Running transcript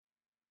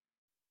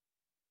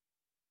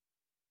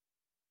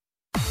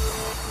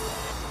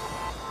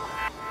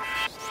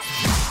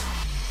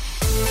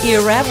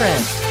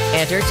Irreverent,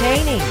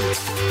 entertaining,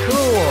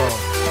 cool.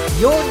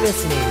 You're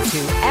listening to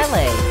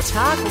LA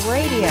Talk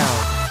Radio.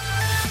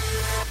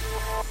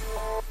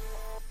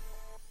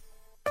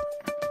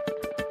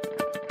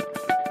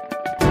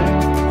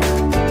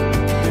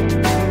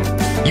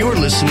 You're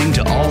listening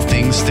to All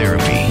Things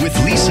Therapy with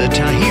Lisa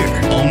Tahir,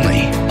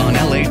 only on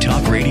LA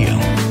Talk Radio.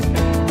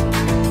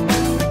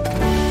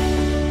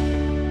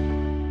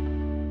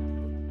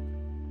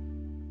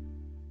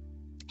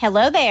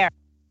 Hello there,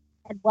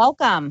 and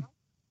welcome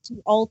to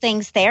All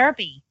Things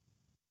Therapy.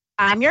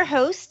 I'm your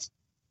host,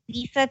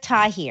 Lisa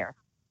Tahir.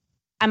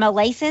 I'm a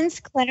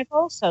licensed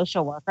clinical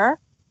social worker.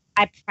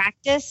 I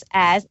practice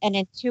as an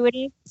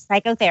intuitive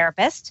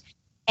psychotherapist,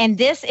 and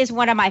this is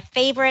one of my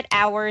favorite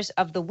hours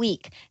of the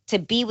week to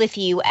be with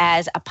you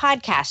as a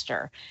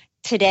podcaster.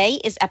 Today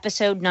is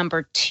episode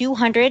number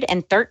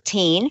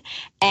 213,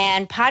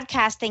 and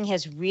podcasting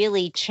has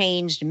really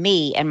changed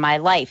me and my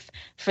life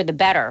for the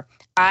better.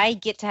 I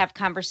get to have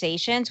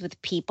conversations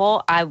with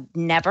people I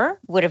never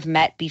would have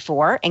met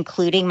before,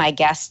 including my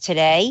guests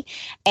today.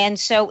 And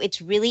so it's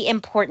really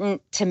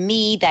important to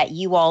me that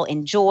you all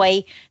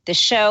enjoy the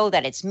show,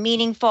 that it's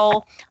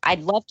meaningful.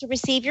 I'd love to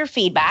receive your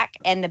feedback.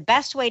 And the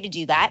best way to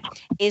do that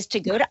is to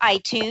go to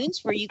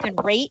iTunes, where you can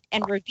rate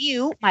and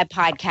review my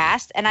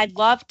podcast. And I'd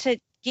love to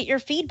get your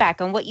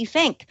feedback on what you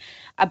think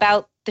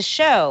about the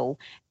show.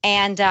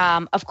 And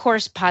of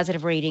course,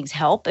 positive ratings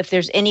help. If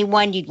there's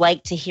anyone you'd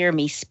like to hear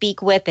me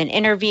speak with and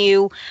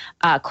interview,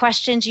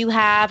 questions you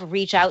have,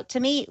 reach out to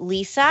me,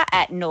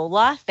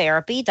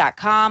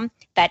 lisa@nolatherapy.com.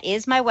 That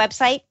is my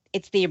website.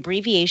 It's the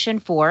abbreviation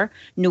for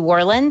New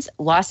Orleans,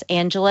 Los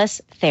Angeles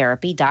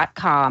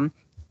Therapy.com.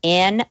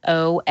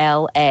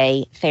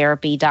 NOLA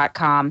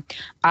therapy.com.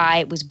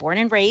 I was born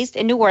and raised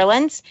in New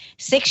Orleans.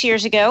 6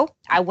 years ago,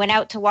 I went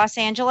out to Los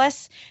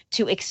Angeles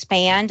to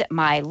expand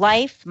my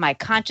life, my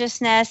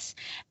consciousness,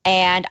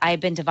 and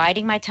I've been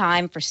dividing my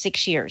time for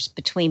 6 years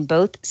between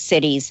both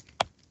cities.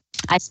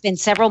 I spent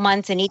several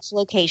months in each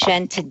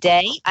location.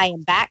 Today, I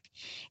am back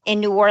in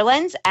New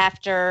Orleans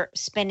after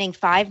spending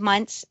 5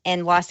 months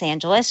in Los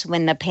Angeles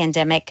when the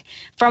pandemic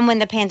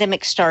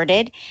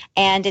started.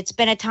 And it's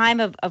been a time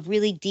of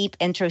really deep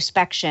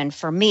introspection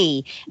for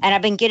me. And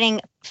I've been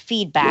getting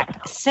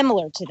feedback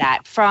similar to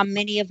that from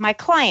many of my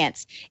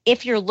clients.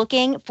 If you're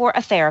looking for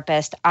a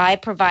therapist, I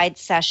provide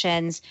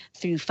sessions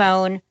through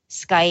phone,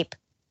 Skype,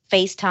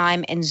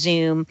 FaceTime, and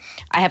Zoom.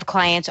 I have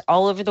clients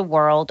all over the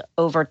world,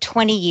 over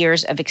 20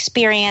 years of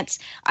experience.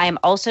 I am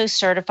also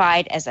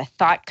certified as a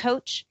thought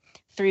coach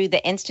through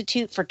the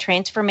Institute for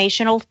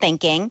Transformational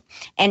Thinking.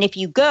 And if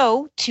you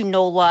go to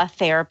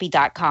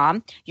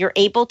nolatherapy.com, you're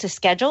able to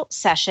schedule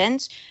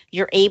sessions.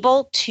 You're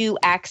able to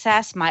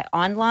access my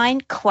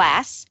online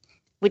class,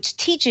 which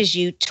teaches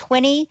you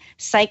 20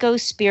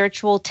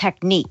 psycho-spiritual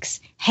techniques,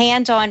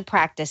 hands-on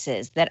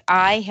practices that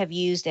I have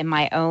used in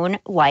my own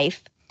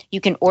life.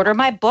 You can order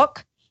my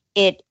book.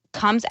 It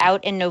comes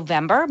out in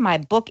November. My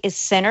book is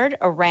centered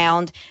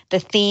around the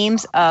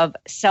themes of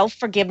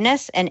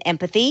self-forgiveness and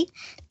empathy,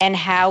 and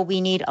how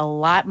we need a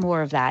lot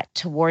more of that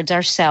towards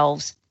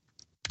ourselves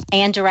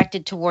and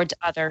directed towards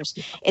others.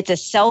 It's a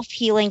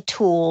self-healing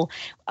tool.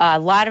 A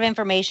lot of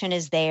information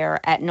is there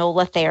at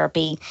NOLA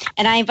Therapy.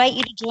 And I invite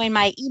you to join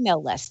my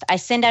email list. I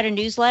send out a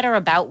newsletter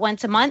about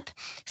once a month,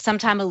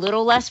 sometime a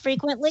little less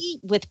frequently,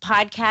 with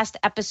podcast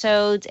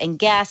episodes and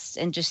guests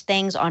and just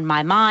things on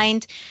my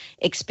mind,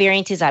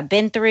 experiences I've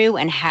been through,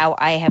 and how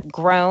I have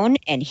grown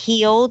and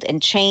healed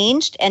and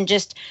changed. And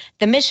just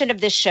the mission of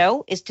this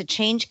show is to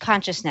change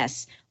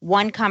consciousness,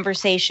 one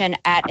conversation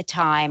at a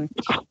time.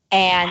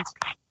 And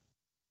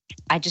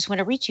I just want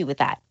to reach you with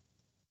that.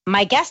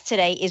 My guest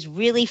today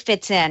really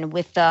fits in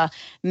with the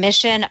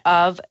mission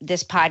of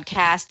this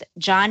podcast.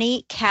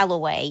 Johnny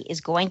Calloway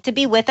is going to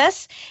be with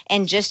us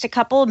in just a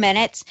couple of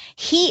minutes.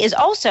 He is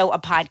also a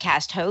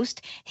podcast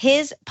host.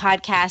 His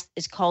podcast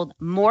is called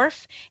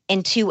Morph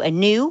into a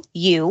New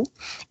You.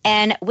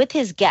 And with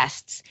his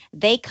guests,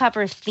 they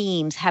cover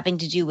themes having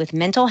to do with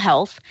mental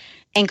health,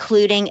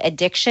 including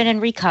addiction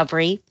and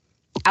recovery,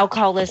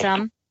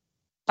 alcoholism,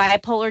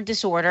 bipolar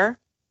disorder,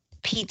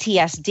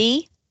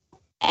 PTSD,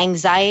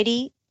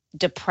 anxiety,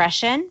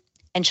 depression,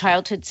 and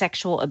childhood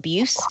sexual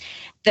abuse.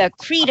 The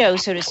credo,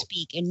 so to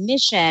speak, and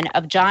mission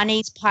of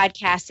Johnny's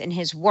podcast and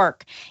his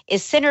work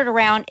is centered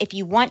around, if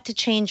you want to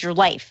change your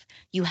life,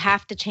 you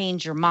have to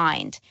change your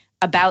mind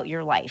about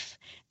your life.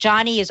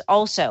 Johnny is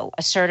also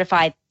a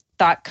certified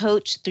thought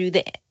coach through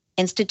the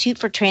Institute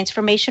for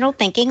Transformational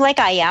Thinking, like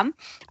I am.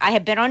 I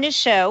have been on his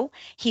show.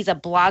 He's a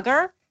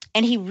blogger,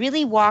 and he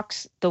really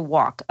walks the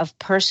walk of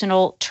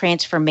personal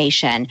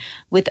transformation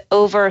with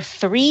over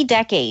 3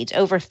 decades,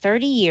 over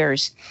 30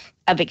 years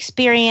of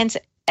experience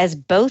as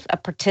both a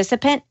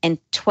participant in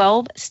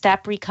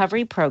 12-step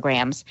recovery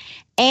programs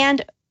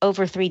and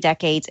over 3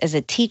 decades as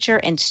a teacher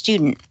and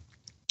student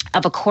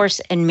of A Course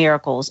in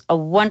Miracles, a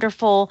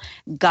wonderful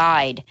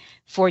guide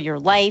for your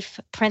life,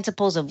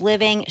 principles of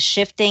living,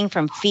 shifting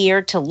from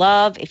fear to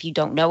love. If you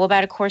don't know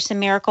about A Course in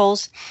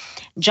Miracles,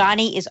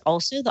 Johnny is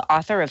also the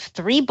author of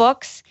 3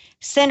 books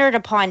centered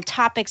upon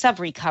topics of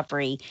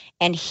recovery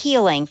and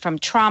healing from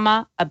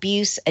trauma,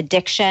 abuse,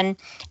 addiction,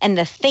 and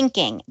the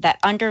thinking that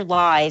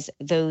underlies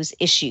those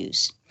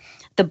issues.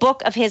 The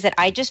book of his that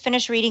I just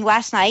finished reading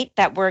last night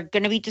that we're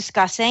going to be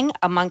discussing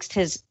amongst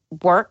his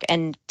work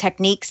and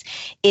techniques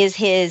is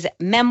his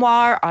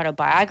memoir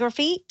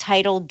autobiography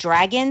titled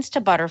Dragons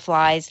to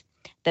Butterflies,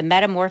 The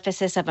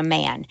Metamorphosis of a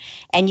Man.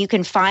 And you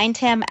can find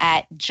him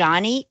at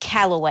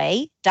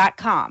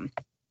johnnycalloway.com.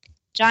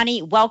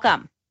 Johnny,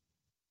 welcome.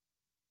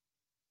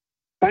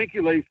 Thank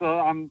you, Lisa.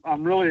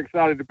 I'm really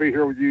excited to be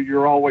here with you.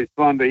 You're always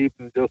fun to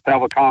even just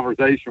have a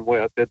conversation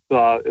with. It's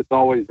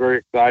always very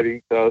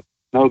exciting to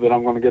know that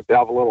I'm going to get to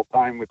have a little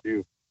time with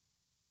you.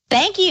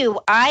 Thank you.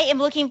 I am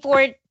looking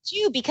forward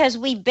to, because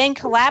we've been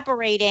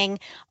collaborating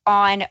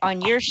on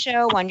your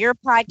show, on your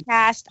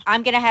podcast.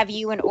 I'm going to have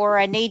you and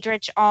Aura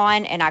Nadrich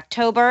on in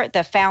October,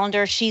 the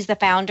founder. She's the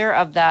founder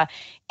of the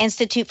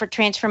Institute for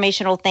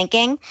Transformational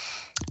Thinking.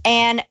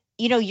 And,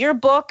 you know, your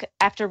book,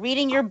 after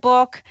reading your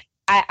book,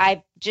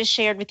 I just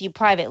shared with you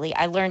privately,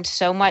 I learned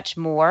so much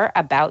more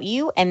about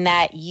you and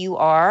that you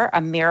are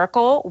a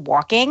miracle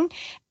walking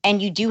and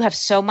you do have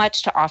so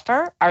much to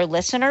offer our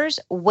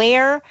listeners.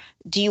 Where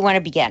do you want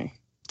to begin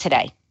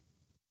today?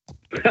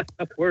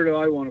 Where do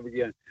I want to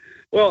begin?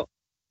 Well,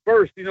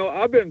 first, you know,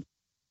 I've been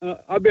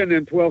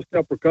in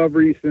 12-step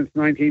recovery since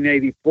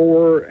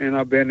 1984, and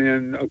I've been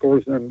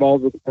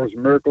involved with the Course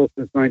in Miracles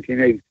since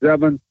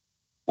 1987.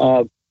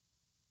 But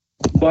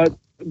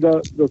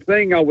the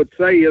thing I would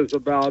say is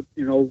about,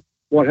 you know,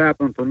 what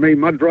happened for me.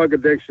 My drug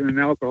addiction and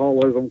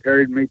alcoholism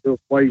carried me to a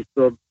place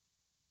of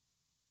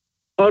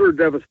utter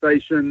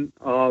devastation,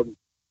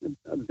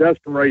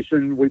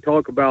 desperation. We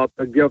talk about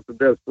the gift of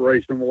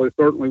desperation. Well, it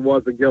certainly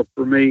was a gift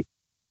for me,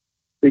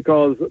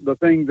 because the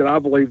thing that I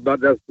believe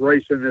about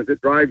desperation is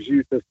it drives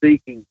you to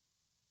seeking.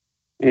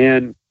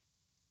 And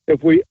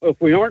if we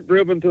aren't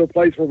driven to a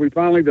place where we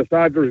finally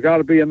decide there's got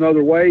to be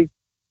another way,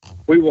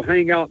 we will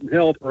hang out in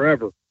hell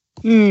forever.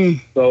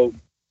 So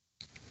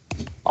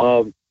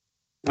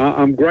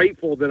I'm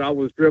grateful that I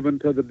was driven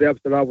to the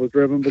depths that I was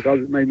driven, because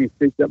it made me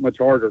seek that much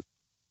harder.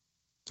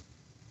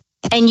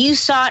 And you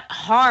sought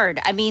hard.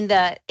 I mean,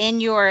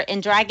 in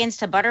Dragons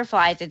to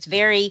Butterflies, it's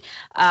very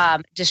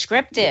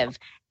descriptive.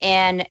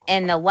 And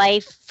the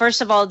life,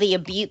 first of all,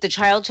 the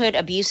childhood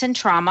abuse and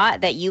trauma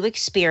that you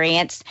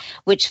experienced,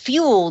 which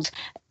fueled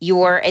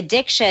your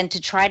addiction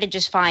to try to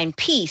just find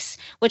peace,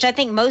 which I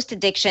think most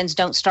addictions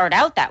don't start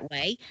out that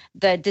way.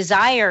 The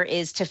desire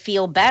is to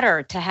feel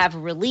better, to have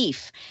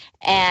relief.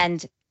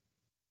 And,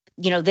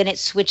 you know, then it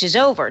switches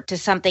over to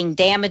something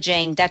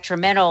damaging,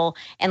 detrimental,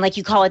 and like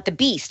you call it, the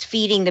beast,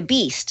 feeding the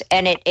beast.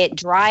 And it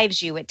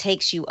drives you, it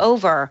takes you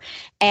over.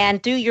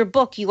 And through your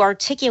book, you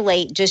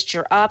articulate just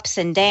your ups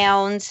and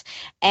downs.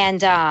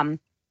 And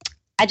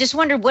I just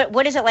wondered,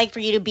 what is it like for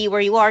you to be where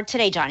you are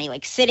today, Johnny?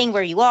 Like sitting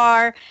where you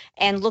are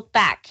and look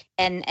back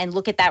and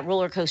look at that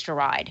roller coaster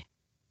ride,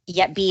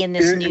 yet be in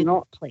this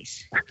new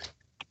place.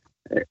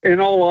 In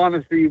all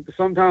honesty,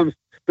 sometimes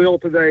still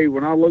today,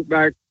 when I look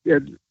back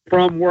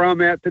from where I'm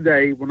at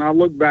today, when I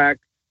look back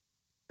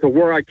to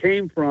where I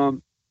came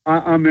from,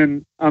 I'm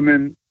in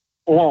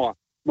awe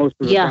most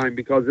of the time,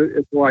 because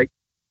it's like,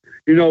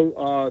 you know,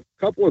 a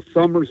couple of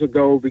summers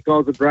ago,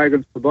 because of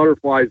Dragons to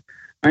Butterflies,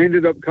 I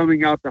ended up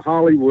coming out to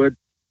Hollywood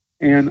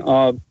and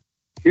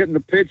getting to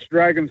pitch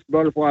Dragons to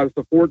Butterflies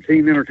to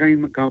 14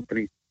 entertainment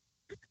companies.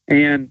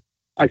 And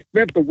I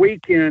spent the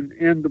weekend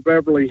in the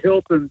Beverly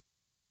Hilton,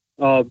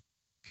 oh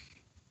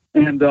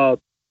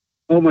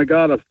my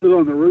God, I stood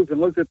on the roof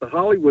and looked at the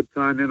Hollywood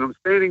sign, and I'm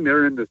standing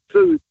there in the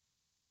suit.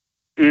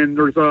 And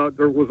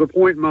there was a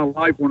point in my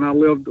life when I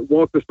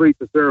walked the streets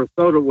of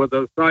Sarasota with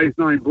a size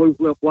 9 blue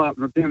flip-flop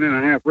and a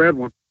 10.5 red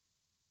one.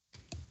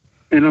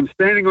 And I'm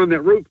standing on that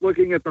roof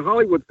looking at the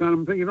Hollywood sign.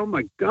 I'm thinking, oh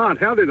my God,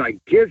 how did I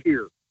get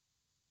here?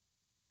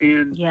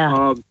 And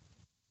it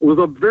was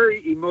a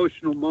very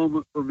emotional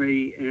moment for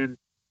me. And,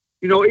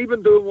 you know,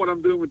 even doing what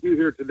I'm doing with you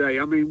here today,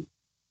 I mean,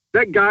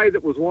 that guy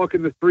that was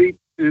walking the street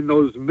in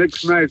those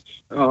mixed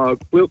match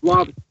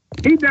flip-flops,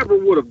 he never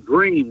would have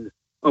dreamed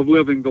of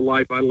living the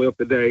life I live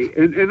today.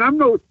 And I'm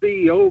no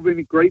CEO of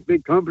any great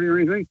big company or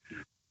anything,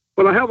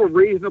 but I have a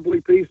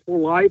reasonably peaceful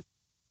life,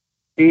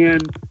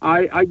 and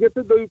I get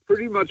to do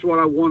pretty much what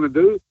I want to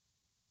do.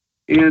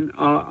 And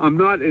I'm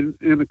not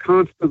in a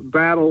constant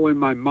battle in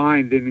my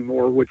mind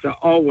anymore, which I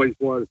always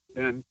was.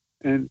 And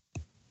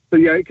so,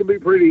 yeah, it can be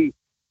pretty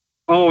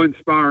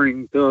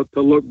awe-inspiring to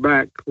look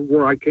back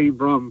where I came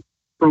from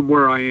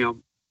where I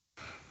am.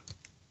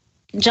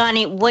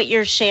 Johnny, what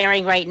you're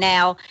sharing right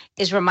now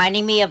is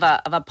reminding me of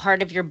a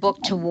part of your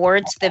book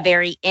towards the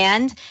very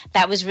end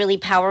that was really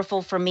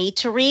powerful for me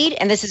to read.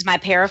 And this is my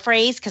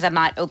paraphrase because I'm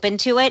not open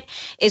to it,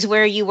 is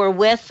where you were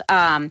with,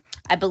 I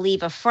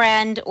believe, a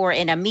friend or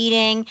in a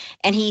meeting.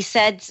 And he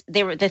said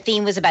the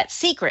theme was about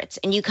secrets.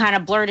 And you kind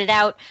of blurted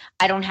out,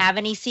 I don't have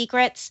any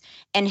secrets.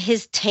 And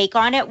his take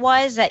on it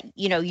was that,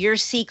 your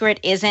secret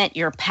isn't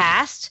your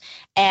past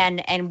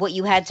and what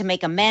you had to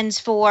make amends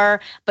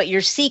for, but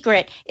your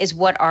secret is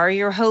what are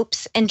your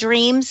hopes and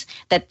dreams,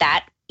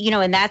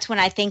 and that's when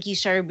I think you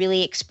started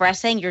really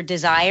expressing your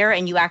desire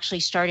and you actually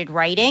started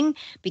writing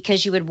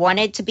because you had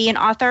wanted to be an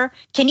author.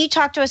 Can you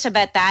talk to us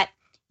about that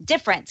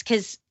difference?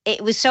 Because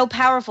it was so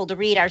powerful to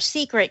read. Our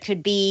secret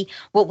could be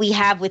what we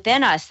have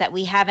within us that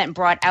we haven't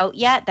brought out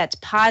yet. That's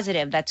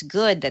positive, that's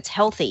good, that's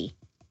healthy.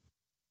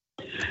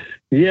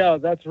 Yeah,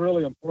 that's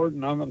really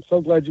important. I'm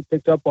so glad you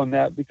picked up on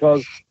that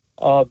because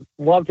a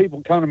lot of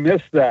people kind of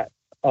miss that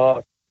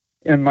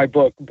in my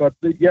book. But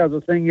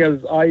the thing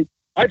is, I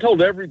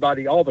told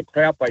everybody all the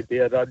crap I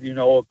did,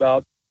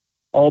 about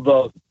all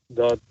the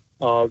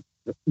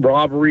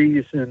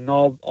robberies and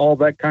all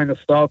that kind of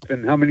stuff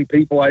and how many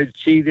people I had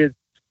cheated.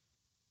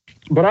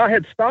 But I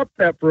had stopped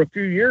that for a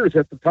few years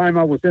at the time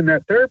I was in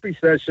that therapy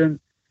session.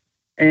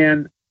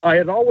 And I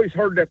had always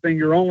heard that thing,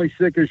 you're only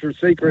sick as your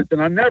secrets,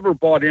 and I never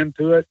bought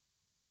into it.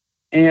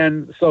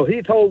 And so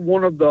he told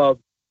one of the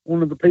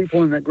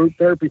people in that group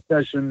therapy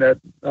session that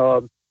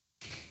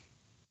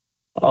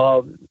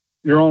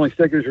you're only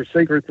sick as your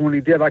secrets. When he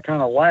did, I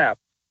kind of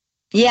laughed.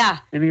 Yeah,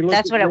 and he looked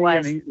that's what it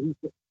was. He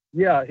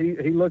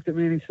looked at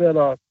me and he said,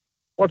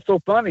 "What's so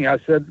funny?" I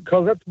said,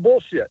 "Because that's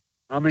bullshit."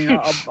 I mean,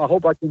 I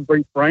hope I can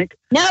be frank.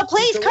 No,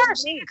 please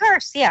curse.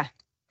 Yeah.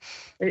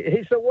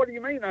 He said, "What do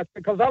you mean?" I said,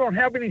 "Because I don't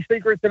have any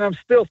secrets and I'm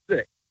still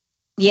sick."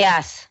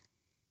 Yes.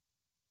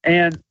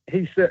 And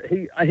he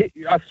said,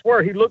 I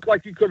swear, he looked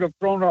like you could have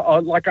thrown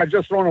like I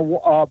just thrown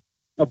a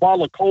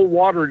bottle of cold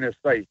water in his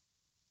face.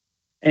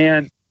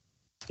 And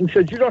he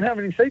said, "You don't have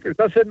any secrets?"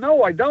 I said,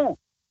 "No, I don't."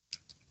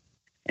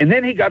 And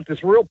then he got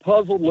this real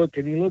puzzled look,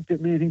 and he looked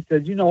at me and he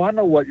said, "I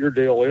know what your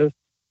deal is.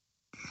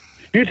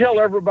 You tell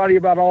everybody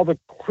about all the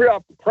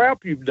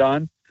crap you've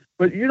done,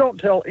 but you don't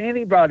tell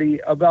anybody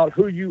about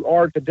who you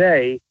are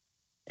today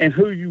and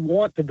who you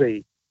want to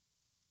be."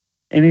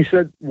 And he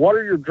said, "What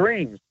are your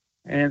dreams?"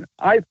 And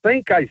I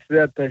think I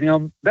said to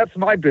him, "That's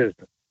my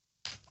business."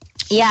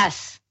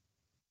 Yes.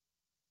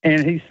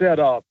 And he said,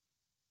 "What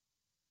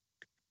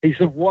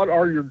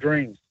are your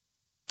dreams?"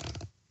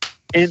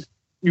 And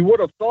you would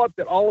have thought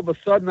that all of a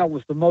sudden I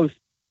was the most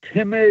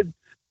timid,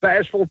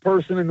 bashful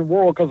person in the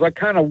world because I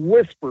kind of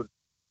whispered,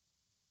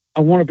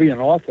 "I want to be an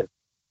author."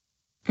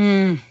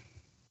 And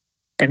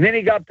then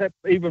he got that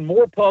even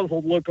more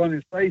puzzled look on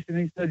his face, and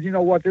he said, "You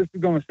know what? This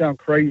is going to sound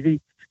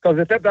crazy." Because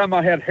at that time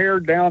I had hair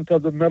down to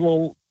the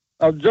middle,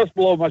 just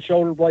below my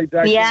shoulder blades.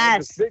 Actually,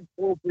 yes. This big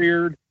full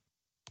beard.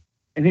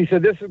 And he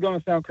said, "This is going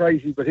to sound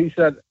crazy," but he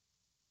said,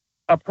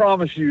 "I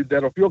promise you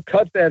that if you'll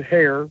cut that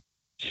hair,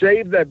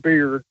 shave that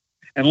beard,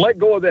 and let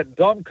go of that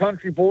dumb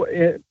country boy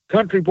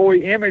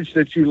image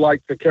that you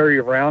like to carry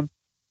around,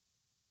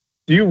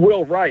 you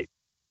will write."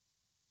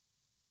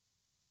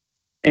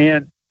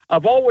 And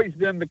I've always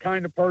been the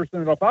kind of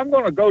person that if I'm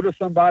going to go to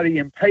somebody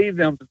and pay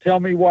them to tell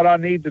me what I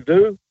need to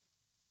do,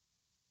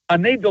 I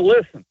need to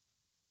listen.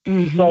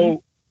 Mm-hmm.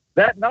 So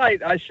that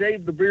night I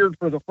shaved the beard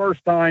for the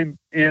first time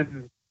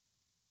in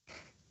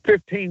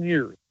 15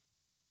 years.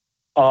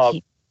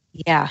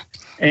 Yeah.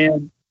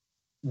 And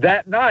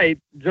that night,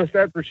 just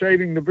after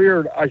shaving the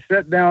beard, I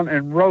sat down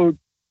and wrote.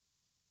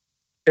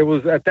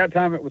 At that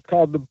time it was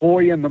called The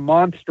Boy and the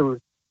Monster.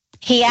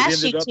 He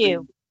asked you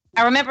to.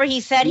 I remember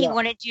he said he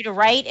wanted you to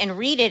write and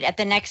read it at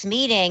the next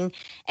meeting,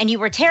 and you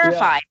were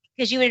terrified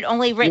because you had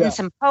only written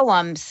some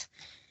poems.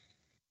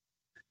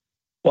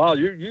 Wow,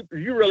 you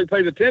really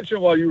paid attention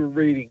while you were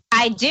reading.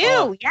 I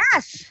do,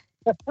 yes.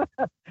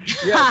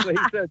 Yeah,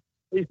 so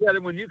he said,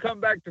 "When you come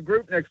back to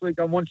group next week,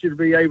 I want you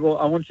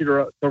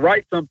to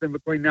write something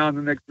between now and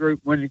the next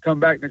group. When you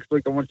come back next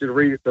week, I want you to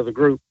read it to the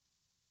group."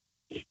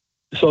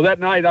 So that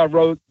night I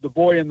wrote The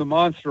Boy and the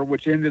Monster,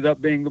 which ended up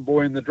being The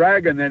Boy and the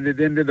Dragon, and it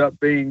ended up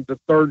being the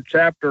third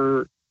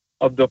chapter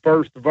of the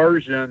first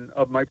version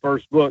of my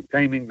first book,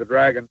 Taming the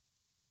Dragon.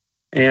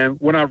 And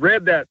when I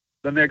read that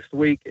the next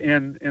week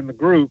in the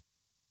group,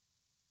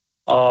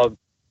 I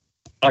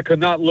could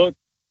not look.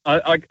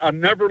 I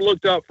never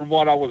looked up from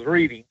what I was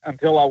reading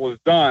until I was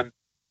done.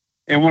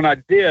 And when I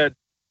did,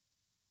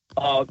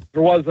 there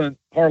wasn't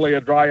hardly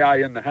a dry eye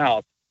in the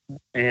house.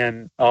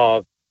 And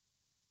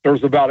there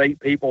was about 8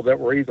 people that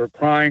were either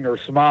crying or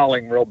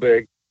smiling real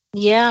big.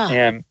 Yeah.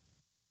 And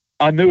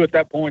I knew at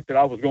that point that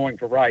I was going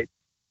to write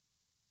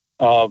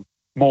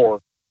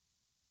more.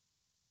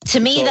 To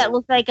me, that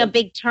looked like a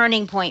big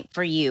turning point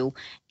for you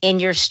in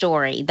your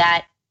story,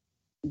 that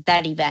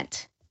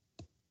event.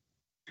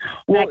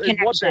 Well,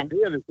 what that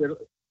did is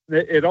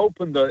it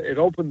opened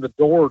the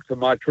door to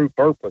my true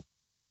purpose.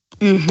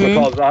 Mm-hmm.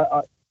 Because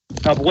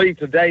I believe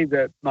today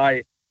that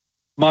my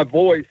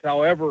voice,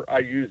 however I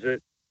use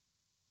it,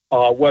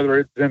 whether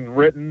it's in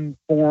written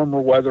form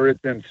or whether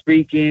it's in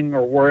speaking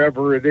or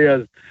wherever it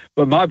is.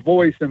 But my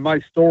voice and my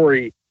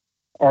story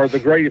are the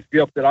greatest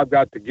gift that I've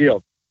got to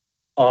give.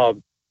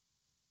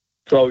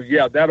 So,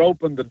 yeah, that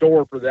opened the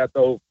door for that,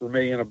 though, for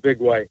me in a big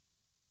way.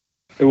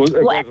 It was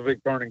a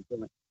big turning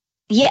point.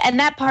 Yeah, and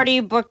that part of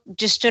your book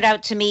just stood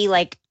out to me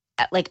like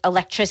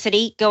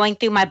electricity going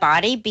through my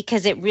body,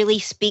 because it really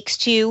speaks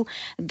to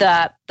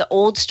the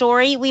old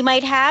story we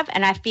might have.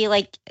 And I feel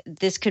like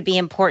this could be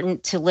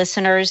important to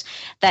listeners,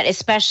 that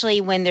especially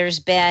when there's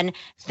been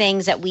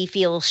things that we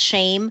feel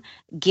shame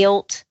and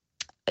guilt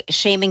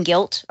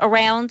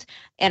around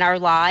in our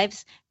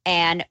lives.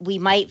 And we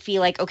might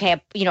feel like,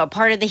 okay, a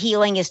part of the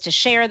healing is to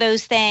share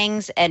those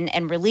things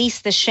and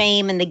release the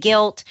shame and the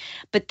guilt.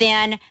 But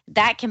then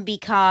that can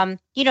become,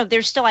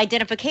 there's still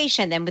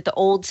identification then with the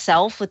old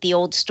self, with the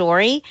old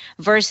story,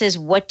 versus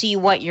what do you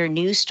want your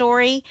new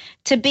story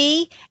to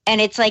be? And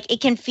it's like,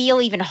 it can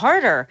feel even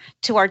harder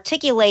to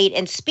articulate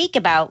and speak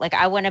about, like,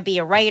 I want to be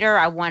a writer,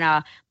 I want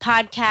to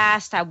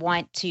podcast, I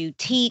want to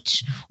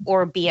teach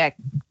or be a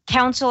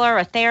counselor,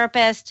 a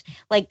therapist.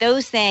 Like,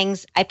 those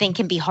things I think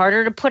can be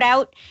harder to put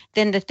out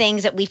than the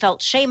things that we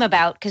felt shame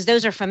about, because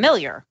those are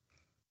familiar.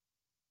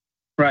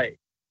 Right.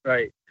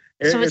 So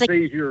it's like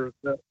easier.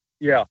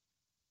 Yeah.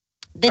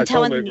 Than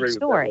telling the new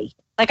story.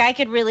 Like, I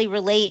could really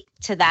relate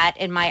to that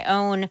in my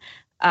own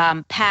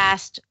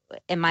past,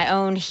 in my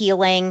own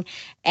healing,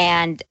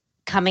 and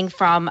coming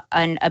from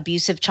an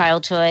abusive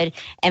childhood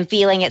and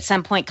feeling at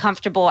some point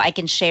comfortable. I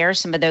can share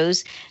some of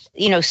those,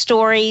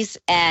 stories,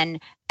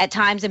 and at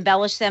times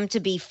embellish them to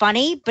be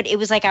funny, but it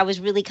was like I was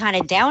really kind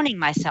of downing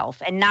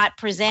myself and not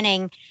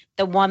presenting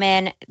the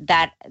woman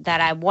that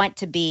I want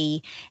to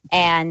be.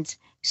 And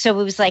so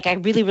it was like I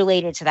really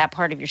related to that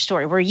part of your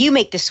story where you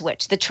make the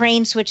switch, the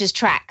train switches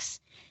tracks.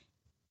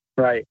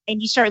 Right.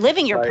 And you start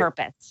living your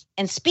purpose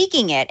and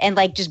speaking it and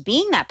like just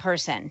being that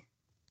person.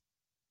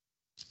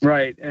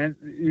 Right. And,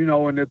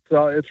 and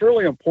it's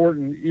really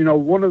important.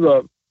 One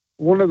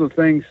of the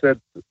things that's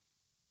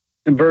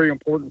very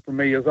important for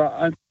me is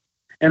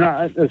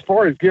as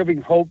far as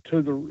giving hope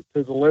to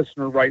the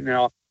listener right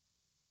now,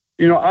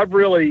 I've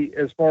really,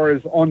 as far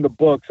as on the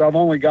books, I've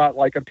only got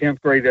like a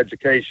 10th grade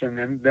education,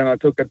 and then I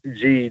took a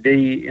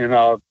GED in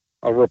a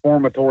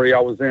reformatory I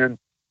was in.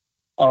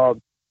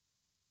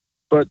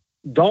 But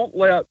don't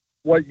let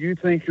what you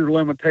think your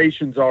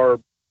limitations are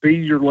be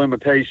your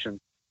limitation.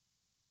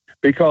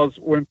 Because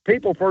when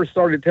people first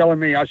started telling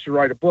me I should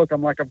write a book,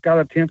 I'm like, I've got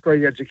a 10th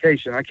grade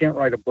education. I can't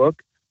write a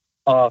book.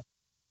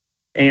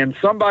 And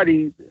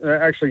somebody,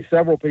 actually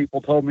several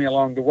people told me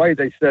along the way,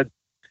 they said,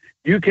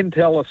 you can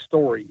tell a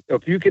story.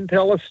 If you can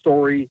tell a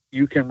story,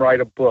 you can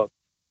write a book.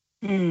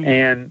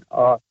 And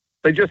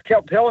they just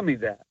kept telling me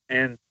that.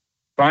 And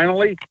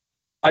finally,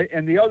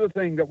 and the other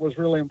thing that was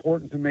really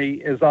important to me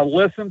is I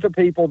listened to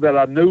people that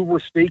I knew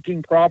were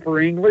speaking proper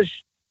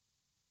English,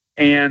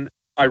 and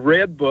I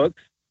read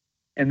books,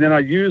 and then I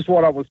used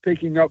what I was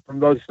picking up from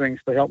those things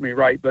to help me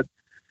write. But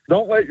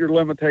don't let your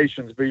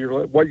limitations be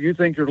what you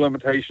think your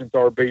limitations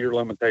are be your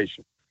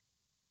limitation.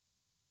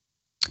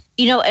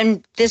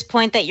 And this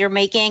point that you're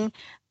making,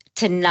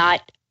 to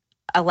not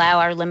allow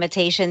our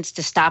limitations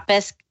to stop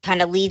us,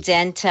 kind of leads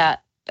into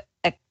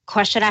a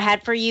question I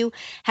had for you,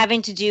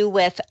 having to do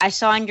with, I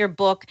saw in your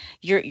book,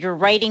 you're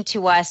writing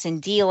to us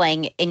and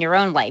dealing in your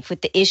own life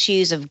with the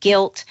issues of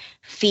guilt,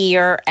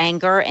 fear,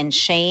 anger, and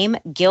shame.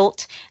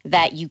 Guilt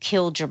that you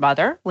killed your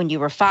mother when you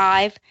were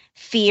 5,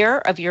 fear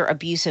of your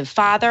abusive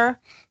father,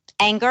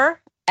 anger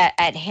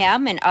at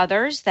him and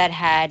others that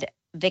had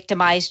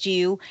victimized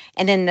you,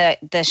 and then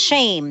the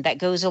shame that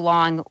goes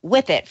along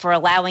with it for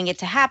allowing it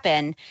to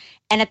happen.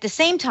 And at the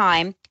same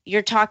time,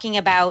 you're talking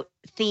about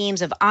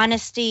themes of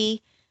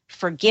honesty,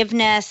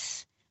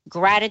 forgiveness,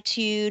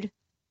 gratitude,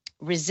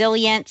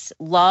 resilience,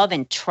 love,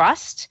 and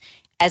trust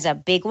as a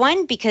big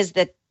one, because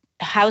the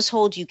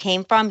household you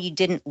came from, you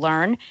didn't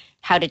learn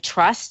how to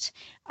trust,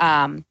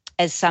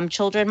 as some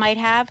children might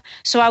have.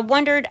 So I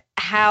wondered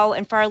how,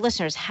 and for our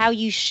listeners, how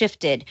you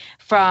shifted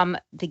from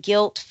the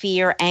guilt,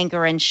 fear,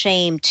 anger, and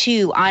shame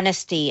to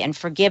honesty and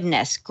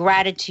forgiveness,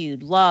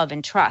 gratitude, love,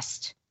 and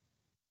trust.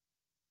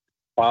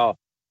 Wow.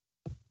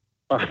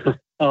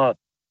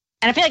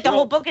 And I feel like the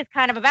whole book is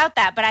kind of about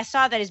that, but I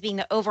saw that as being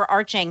the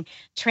overarching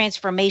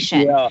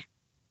transformation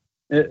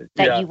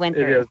that you went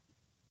through. Is.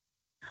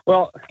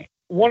 Well,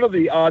 one of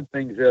the odd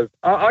things is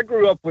I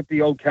grew up with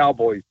the old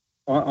cowboys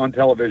on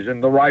television,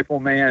 the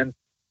Rifleman,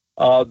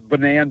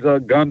 Bonanza,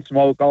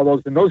 Gunsmoke, all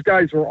those. And those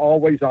guys were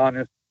always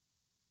honest.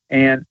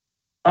 And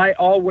I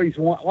always,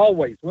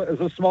 as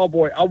a small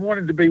boy, I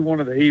wanted to be one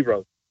of the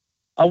heroes.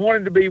 I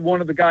wanted to be one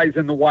of the guys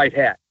in the white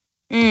hat.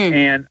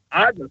 And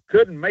I just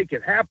couldn't make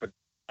it happen.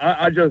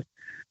 The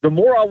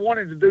more I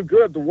wanted to do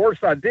good, the worse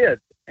I did.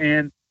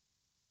 And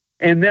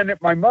then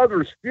at my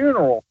mother's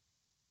funeral,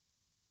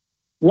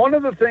 one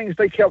of the things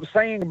they kept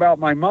saying about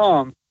my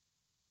mom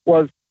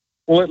was,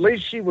 well, at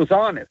least she was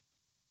honest.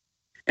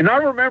 And I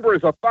remember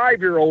as a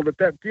 5-year-old at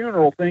that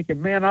funeral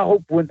thinking, man, I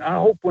hope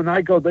when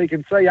I go, they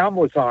can say I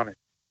was honest.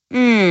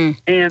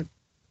 And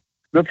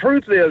the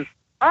truth is,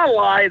 I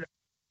lied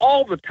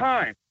all the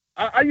time.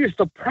 I used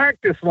to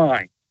practice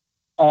lying.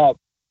 But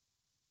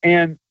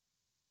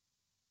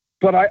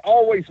I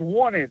always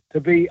wanted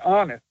to be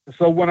honest.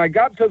 So when I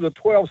got to the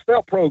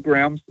 12-step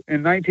programs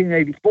in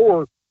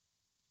 1984,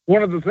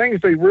 one of the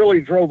things they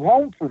really drove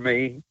home for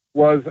me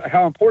was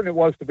how important it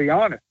was to be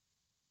honest.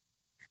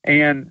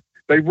 And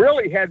they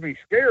really had me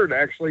scared,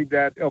 actually,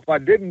 that if I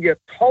didn't get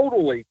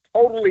totally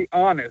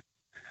honest,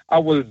 I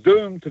was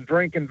doomed to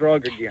drink and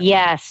drug again.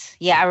 Yes.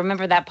 Yeah, I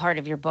remember that part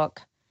of your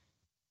book.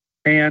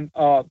 And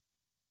so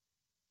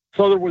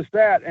there was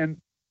that. And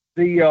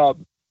the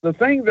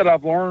thing that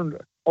I've learned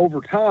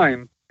over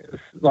time is,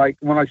 like,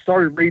 when I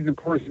started reading the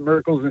Course in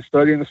Miracles and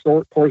studying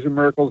the Course in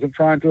Miracles and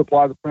trying to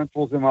apply the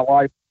principles in my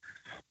life,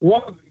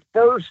 one of the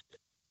first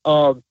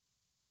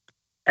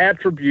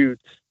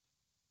attributes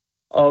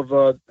of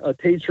a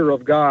teacher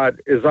of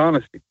God is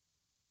honesty.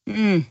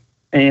 Mm.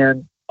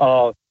 And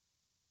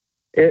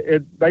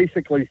it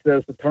basically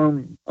says, the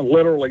term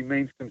literally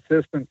means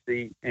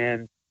consistency.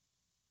 And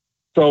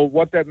so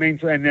what that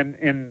means, and then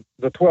in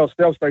the 12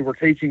 steps, they were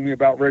teaching me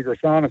about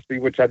rigorous honesty,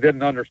 which I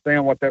didn't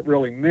understand what that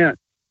really meant.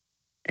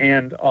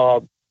 And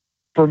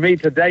for me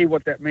today,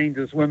 what that means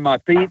is when my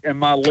feet and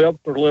my lips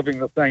are living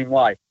the same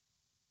life.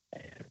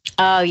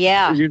 Oh,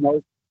 yeah. You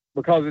know,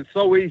 because it's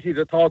so easy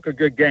to talk a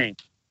good game.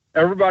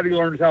 Everybody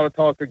learns how to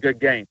talk a good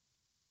game,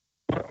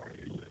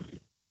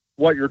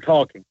 what you're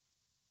talking.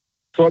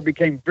 So it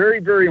became very,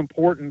 very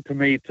important to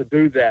me to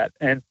do that.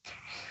 And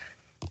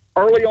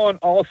early on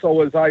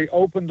also, as I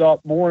opened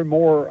up more and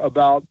more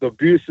about the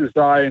abuses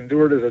I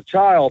endured as a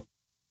child,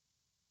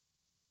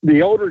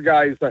 the older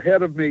guys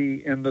ahead of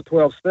me in the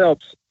 12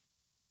 steps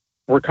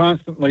were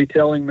constantly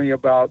telling me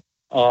about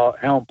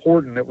how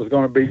important it was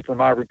going to be for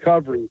my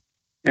recovery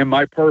and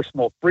my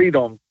personal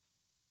freedom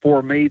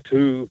for me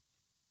to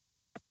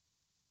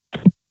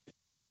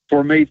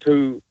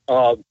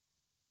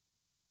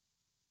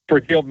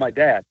forgive my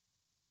dad.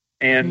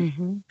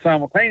 And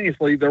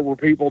simultaneously, there were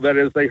people that,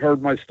 as they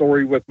heard my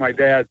story with my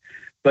dad,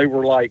 they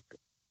were like,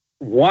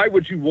 why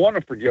would you want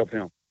to forgive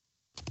him?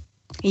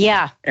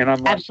 Yeah, and I'm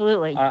like,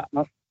 absolutely.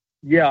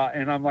 Yeah,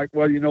 and I'm like,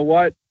 well, you know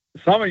what?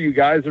 Some of you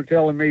guys are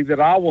telling me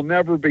that I will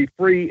never be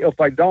free if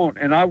I don't,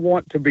 and I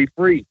want to be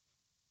free.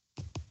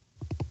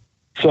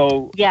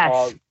 So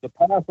yes. The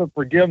path of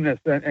forgiveness,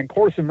 and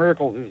Course in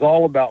Miracles is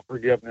all about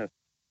forgiveness.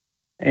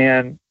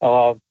 And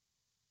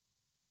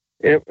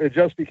it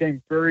just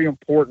became very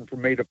important for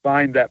me to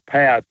find that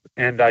path,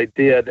 and I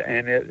did.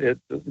 And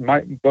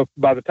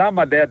by the time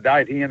my dad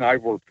died, he and I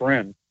were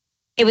friends.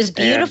 It was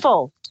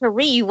beautiful to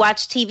read. You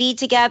watched TV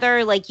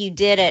together like you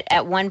did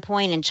at one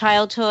point in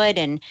childhood,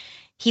 and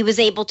he was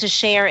able to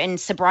share in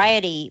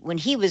sobriety when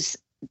he was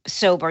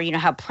sober, you know,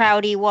 how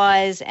proud he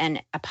was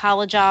and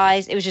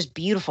apologized. It was just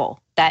beautiful,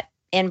 that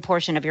end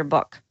portion of your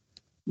book.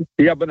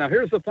 Yeah, but now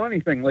here's the funny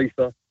thing,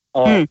 Lisa.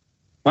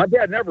 My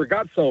dad never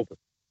got sober.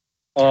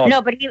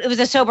 No, but it was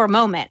a sober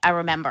moment, I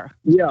remember.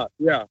 Yeah,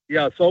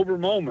 sober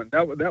moment.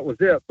 That was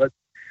it. But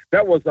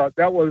that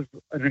was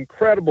an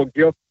incredible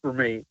gift for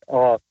me.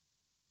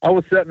 I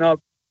was setting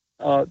up,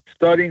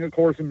 studying A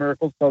Course in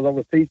Miracles because I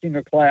was teaching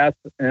a class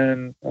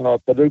in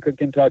Paducah,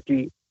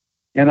 Kentucky.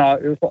 And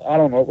it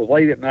was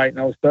late at night,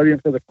 and I was studying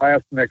for the class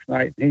the next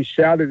night. And he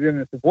shouted in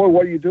and said, "Boy,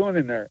 what are you doing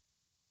in there?"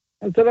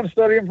 I said, "I'm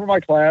studying for my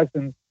class."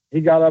 And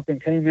he got up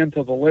and came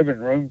into the living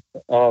room.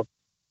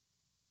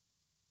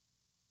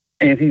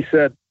 And he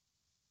said,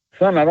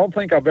 "Son, I don't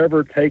think I've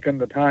ever taken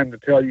the time to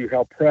tell you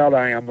how proud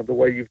I am of the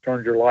way you've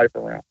turned your life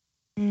around."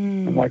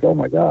 I'm like, "Oh,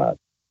 my God."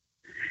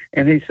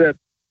 And he said,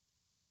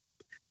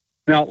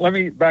 now, let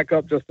me back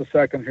up just a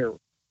second here.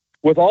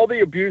 With all the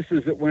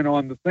abuses that went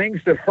on, the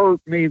things that hurt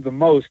me the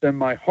most in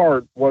my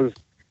heart was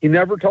he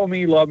never told me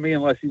he loved me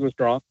unless he was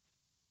drunk.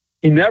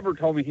 He never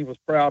told me he was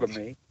proud of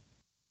me.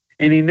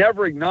 And he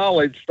never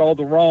acknowledged all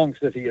the wrongs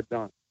that he had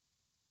done.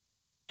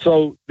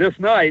 So this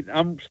night,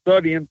 I'm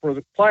studying for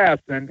the class,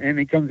 and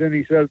he comes in,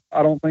 he says,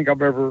 "I don't think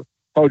I've ever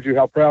told you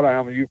how proud I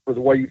am of you for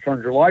the way you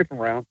turned your life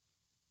around."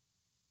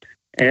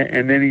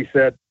 And then he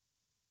said,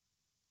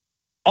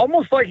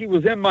 almost like he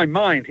was in my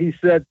mind, he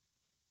said,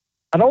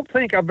 "I don't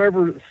think I've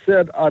ever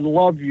said I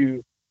love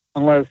you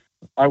unless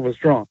I was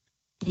drunk.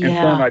 Yeah. And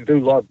son, I do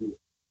love you."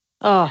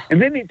 Oh.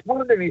 And then he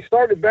turned and he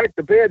started back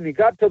to bed, and he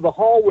got to the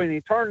hallway, and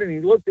he turned and he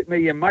looked at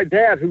me, and my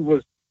dad, who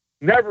was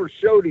never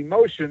showed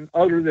emotion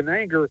other than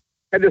anger,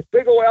 had this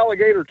big old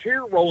alligator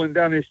tear rolling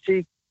down his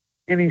cheek,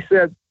 and he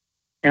said,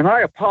 "And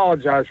I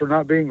apologize for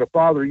not being the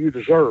father you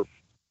deserve."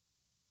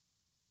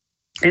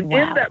 And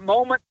Wow. in that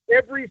moment,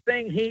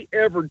 everything he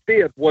ever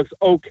did was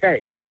okay.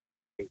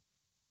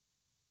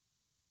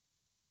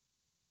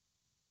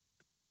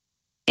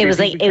 It was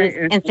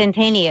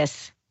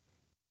instantaneous.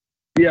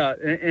 Yeah,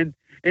 and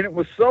it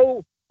was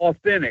so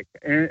authentic,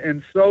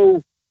 and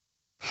so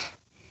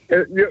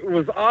it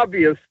was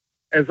obvious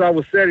as I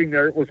was sitting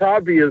there. It was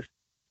obvious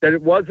that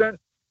it wasn't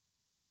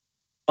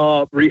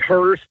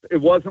rehearsed.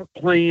 It wasn't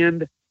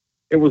planned.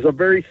 It was a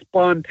very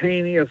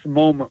spontaneous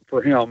moment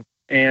for him,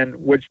 and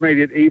which made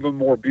it even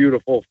more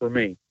beautiful for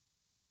me.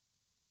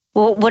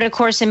 Well, would A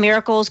Course in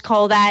Miracles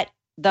call that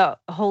the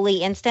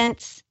holy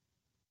instance?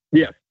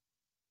 Yes.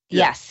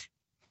 Yes.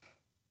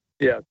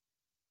 Yes.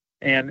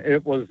 And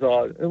it was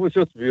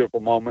just a beautiful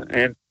moment.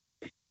 And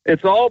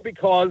it's all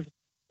because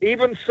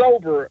even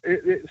sober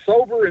in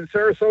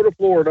Sarasota,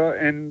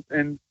 Florida,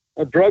 and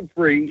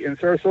drug-free in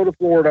Sarasota,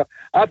 Florida,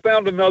 I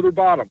found another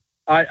bottom.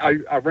 I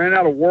ran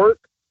out of work.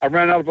 I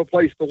ran out of a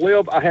place to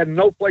live. I had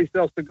no place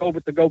else to go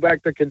but to go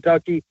back to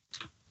Kentucky.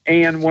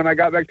 And when I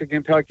got back to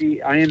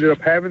Kentucky, I ended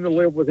up having to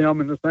live with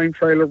him in the same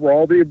trailer where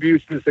all the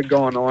abuses had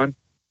gone on.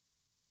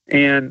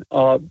 And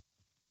all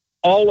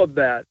of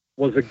that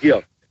was a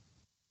gift.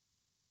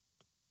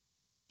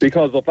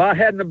 Because if I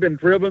hadn't have been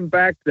driven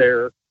back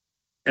there,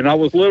 and I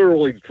was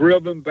literally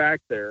driven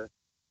back there,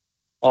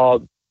 I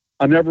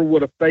never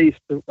would have faced.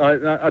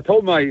 I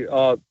told my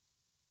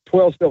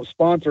 12-step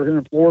sponsor here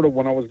in Florida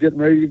when I was getting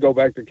ready to go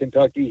back to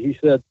Kentucky, he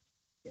said,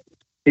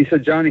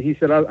 Johnny,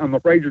 I'm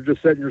afraid you're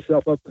just setting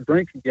yourself up to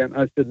drink again.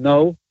 I said,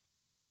 no.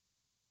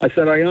 I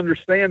said, I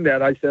understand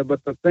that. I said,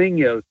 but the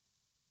thing is,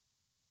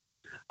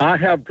 I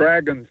have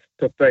dragons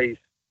to face,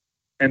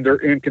 and they're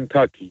in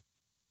Kentucky,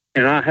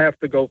 and I have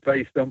to go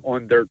face them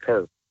on their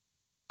turf.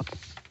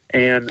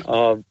 And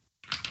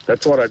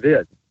that's what I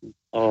did.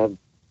 And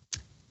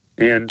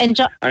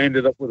I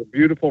ended up with a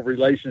beautiful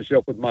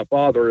relationship with my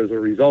father as a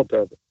result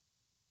of it.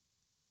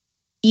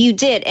 You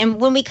did.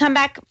 And when we come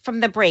back from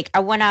the break,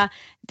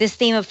 this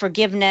theme of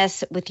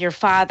forgiveness with your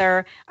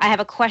father, I have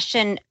a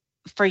question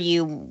for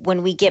you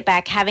when we get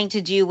back having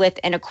to do with,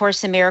 in A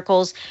Course in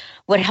Miracles,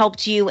 what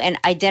helped you in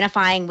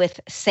identifying with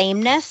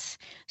sameness.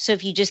 So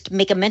if you just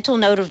make a mental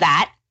note of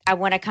that, I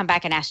want to come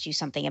back and ask you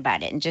something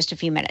about it in just a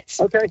few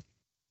minutes. Okay.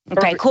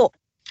 Okay, cool.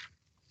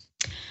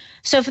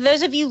 So for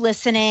those of you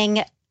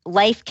listening,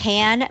 life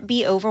can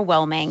be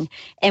overwhelming.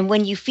 And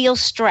when you feel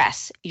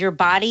stress, your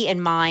body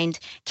and mind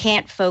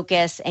can't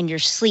focus and your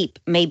sleep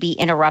may be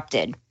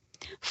interrupted.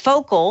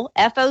 Focal,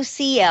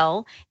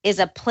 F-O-C-L, is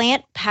a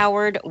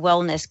plant-powered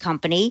wellness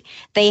company.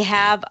 They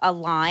have a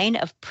line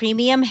of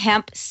premium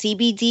hemp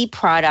CBD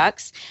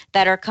products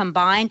that are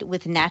combined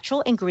with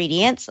natural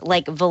ingredients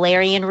like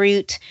valerian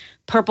root,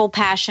 purple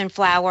passion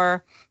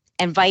flower,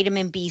 and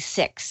vitamin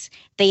B6.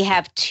 They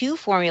have 2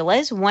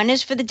 formulas. One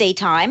is for the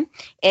daytime.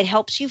 It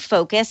helps you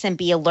focus and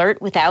be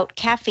alert without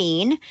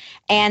caffeine.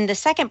 And the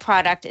second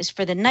product is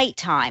for the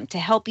nighttime to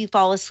help you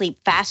fall asleep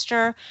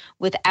faster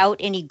without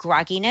any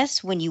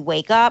grogginess when you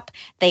wake up.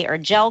 They are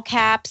gel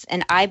caps,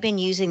 and I've been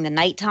using the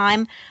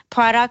nighttime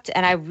product,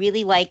 and I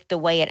really like the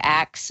way it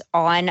acts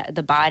on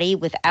the body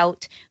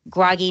without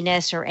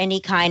grogginess or any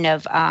kind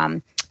of,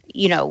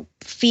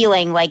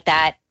 feeling like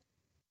that,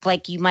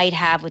 like you might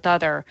have with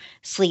other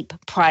sleep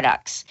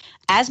products.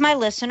 As my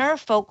listener,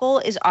 Focal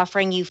is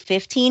offering you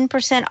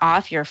 15%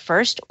 off your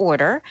first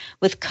order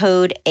with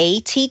code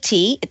ATT.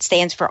 It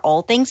stands for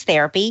All Things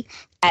Therapy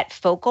at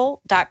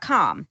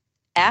focal.com.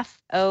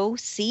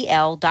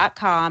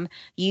 FOCL.com.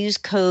 Use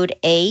code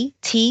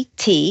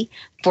ATT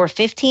for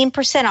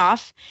 15%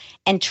 off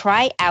and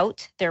try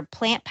out their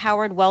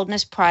plant-powered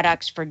wellness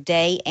products for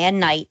day and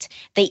night.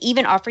 They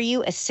even offer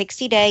you a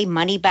 60-day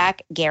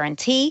money-back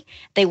guarantee.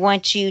 They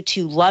want you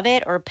to love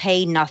it or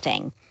pay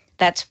nothing.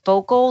 That's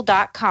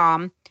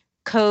focal.com,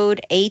 code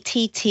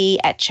ATT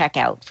at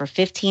checkout for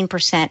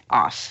 15%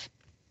 off.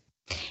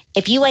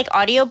 If you like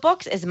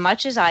audiobooks as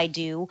much as I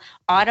do,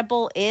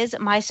 Audible is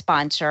my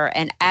sponsor.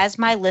 And as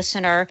my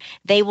listener,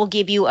 they will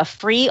give you a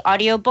free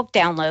audiobook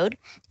download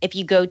if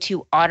you go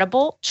to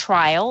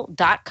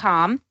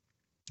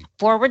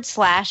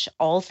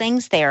audibletrial.com/all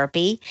things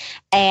therapy.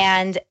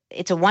 And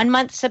it's a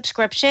 1-month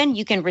subscription.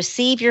 You can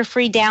receive your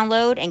free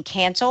download and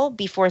cancel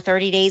before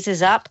 30 days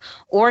is up,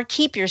 or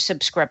keep your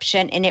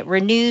subscription and it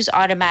renews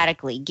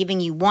automatically,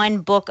 giving you 1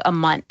 book a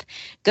month.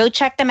 Go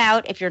check them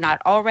out if you're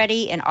not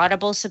already an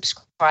Audible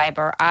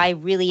subscriber. I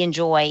really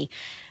enjoy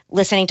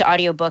listening to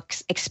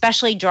audiobooks,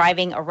 especially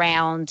driving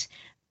around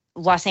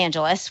Los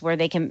Angeles where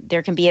there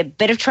can be a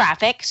bit of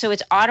traffic. So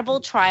it's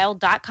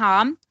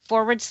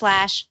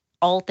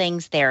audibletrial.com/all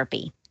things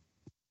therapy.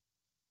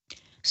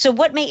 So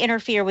what may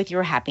interfere with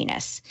your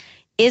happiness?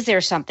 Is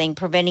there something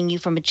preventing you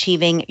from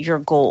achieving your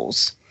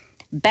goals?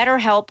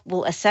 BetterHelp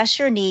will assess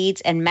your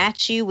needs and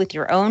match you with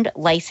your own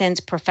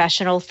licensed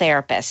professional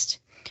therapist.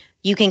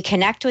 You can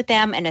connect with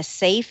them in a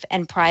safe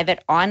and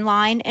private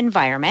online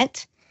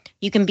environment.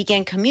 You can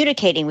begin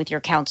communicating with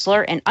your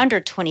counselor in under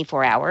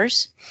 24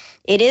 hours.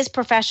 It is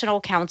professional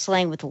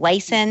counseling with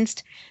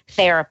licensed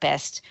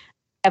therapists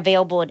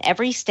available in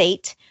every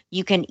state.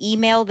 You can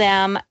email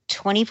them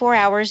 24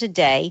 hours a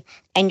day,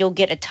 and you'll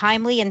get a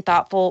timely and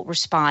thoughtful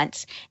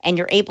response, and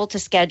you're able to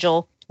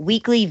schedule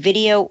weekly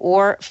video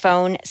or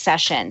phone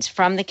sessions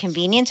from the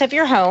convenience of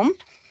your home.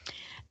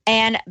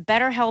 And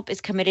BetterHelp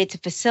is committed to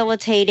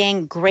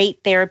facilitating great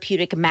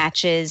therapeutic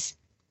matches.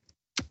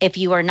 If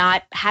you are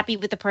not happy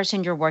with the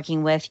person you're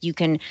working with, you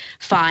can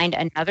find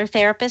another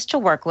therapist to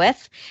work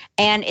with,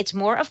 and it's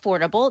more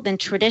affordable than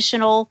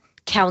traditional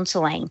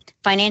counseling.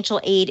 Financial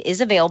aid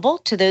is available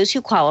to those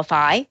who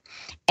qualify,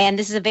 and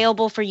this is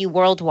available for you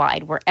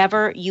worldwide,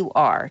 wherever you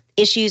are.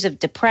 Issues of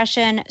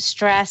depression,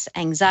 stress,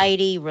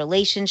 anxiety,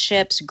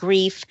 relationships,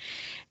 grief,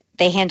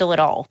 they handle it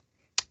all.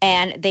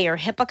 And they are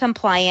HIPAA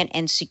compliant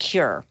and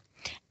secure.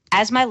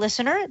 As my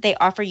listener, they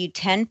offer you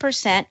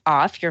 10%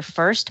 off your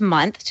first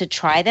month to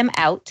try them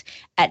out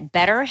at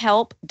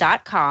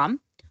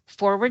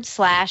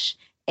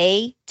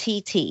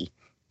betterhelp.com/ATT.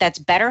 That's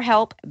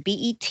BetterHelp,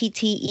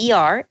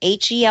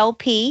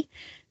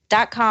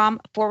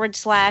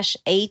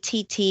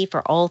 BetterHelp.com/ATT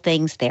for all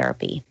things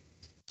therapy.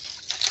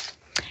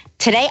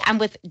 Today, I'm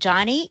with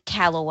Johnny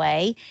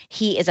Calloway.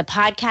 He is a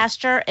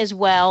podcaster as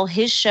well.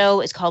 His show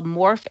is called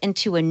Morph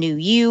into a New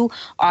You,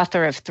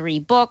 author of 3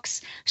 books,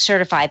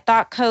 certified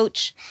thought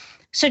coach.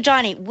 So,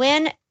 Johnny,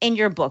 when in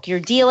your book you're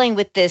dealing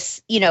with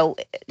this,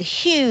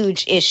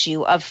 huge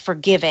issue of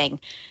forgiving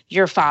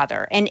your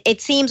father, and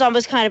it seems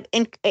almost kind of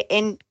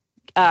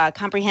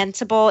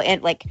incomprehensible,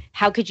 and like,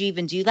 how could you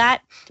even do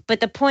that?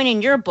 But the point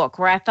in your book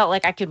where I felt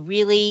like I could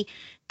really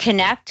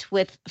connect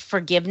with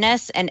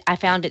forgiveness, and I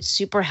found it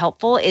super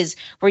helpful, is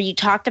where you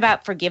talked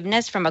about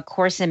forgiveness from A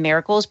Course in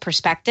Miracles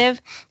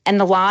perspective, and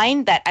the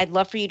line that I'd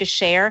love for you to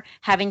share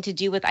having to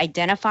do with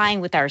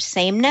identifying with our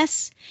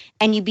sameness.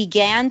 And you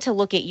began to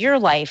look at your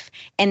life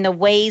and the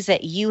ways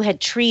that you had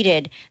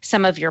treated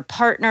some of your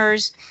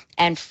partners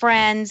and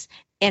friends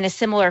in a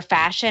similar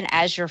fashion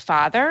as your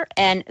father.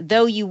 And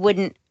though you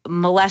wouldn't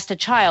molest a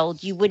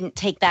child, you wouldn't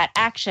take that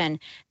action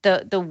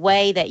the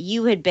way that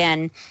you had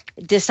been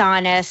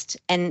dishonest,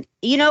 and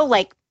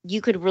like you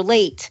could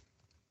relate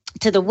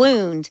to the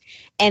wound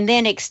and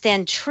then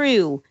extend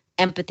true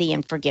empathy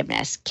and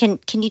forgiveness. Can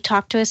you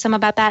talk to us some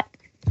about that?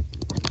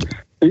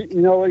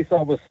 Lisa,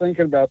 I was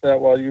thinking about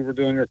that while you were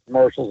doing your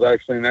commercials,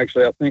 actually, and I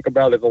think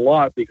about it a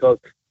lot because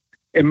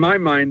in my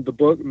mind,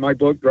 my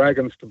book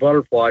Dragons to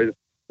Butterflies,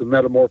 The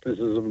Metamorphosis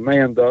of a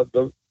Man,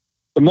 the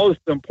most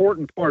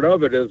important part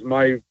of it is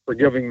my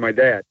forgiving my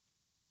dad.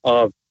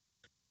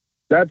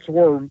 That's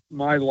where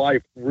my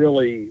life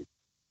really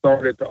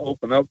started to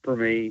open up for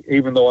me,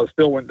 even though I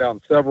still went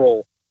down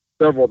several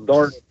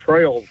dark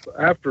trails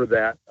after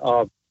that.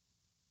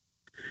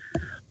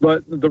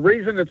 But the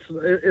reason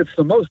it's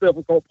the most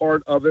difficult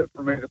part of it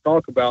for me to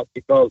talk about,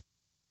 because,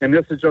 and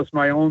this is just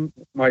my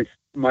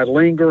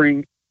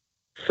lingering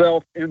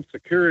self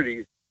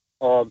insecurities,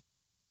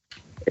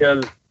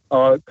 is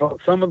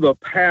some of the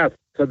path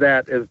to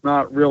that is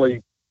not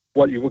really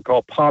what you would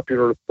call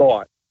popular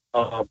thought.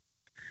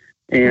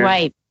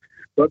 Right.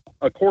 But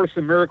A Course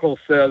in Miracles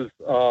says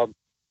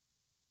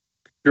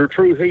your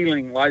true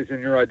healing lies in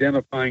your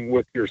identifying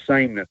with your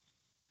sameness.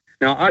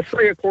 Now, I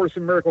say A Course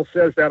in Miracles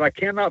says that. I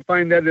cannot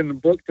find that in the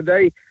book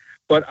today,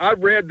 but I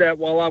read that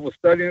while I was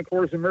studying A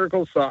Course in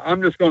Miracles, so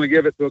I'm just going to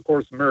give it to A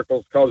Course in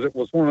Miracles because it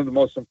was one of the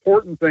most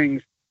important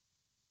things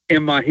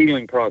in my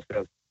healing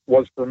process,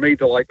 was for me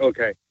to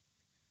okay.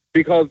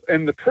 Because,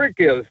 and the trick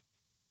is,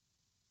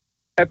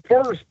 at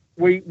first,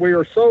 we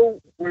are so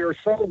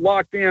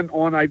locked in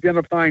on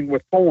identifying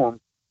with form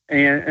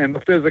and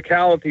the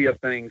physicality of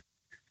things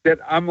that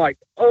I'm like,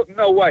 oh,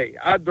 no way.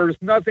 There's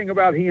nothing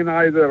about he and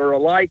I that are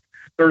alike.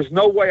 There's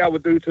no way I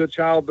would do to a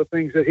child the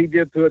things that he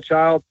did to a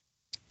child.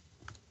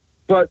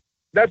 But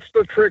that's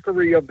the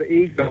trickery of the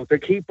ego, to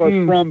keep us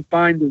from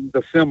finding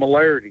the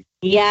similarity.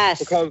 Yes.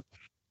 Because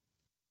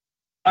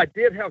I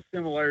did have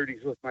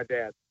similarities with my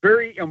dad.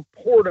 Very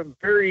important,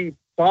 very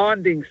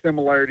bonding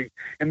similarities.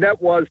 And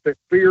that was that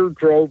fear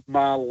drove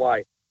my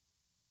life.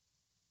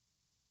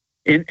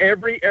 In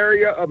every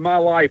area of my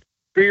life,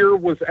 fear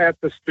was at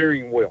the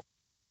steering wheel.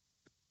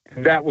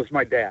 And that was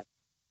my dad.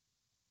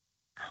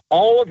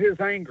 All of his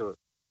anger,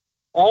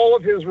 all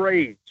of his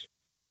rage,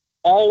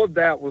 all of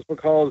that was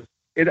because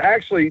it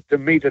actually, to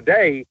me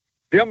today,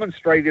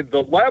 demonstrated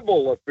the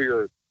level of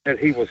fear that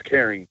he was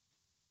carrying.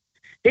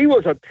 He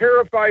was a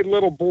terrified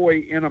little boy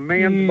in a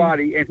man's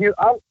body, and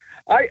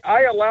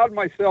I allowed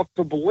myself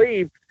to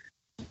believe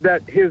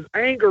that his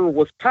anger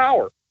was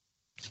power.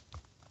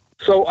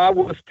 So I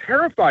was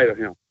terrified of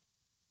him.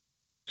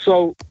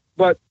 So,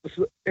 by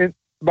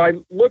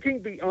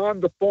looking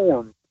beyond the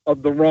form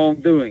of the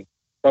wrongdoing,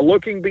 by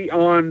looking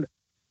beyond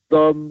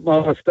the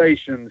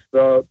molestations,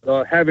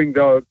 the having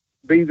to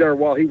be there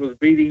while he was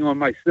beating on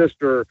my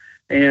sister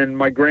and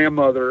my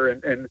grandmother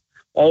and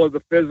all of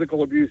the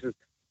physical abuses,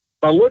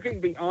 by looking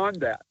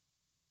beyond that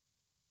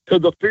to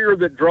the fear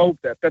that drove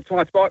that. That's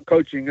why thought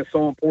coaching is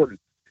so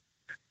important.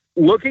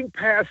 Looking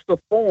past the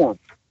form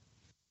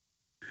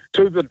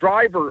to the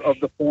driver of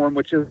the form,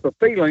 which is the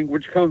feeling,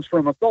 which comes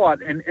from a thought.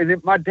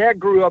 My dad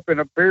grew up in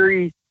a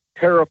very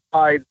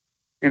terrified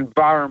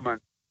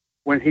environment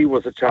when he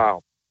was a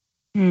child.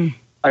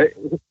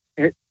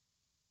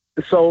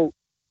 So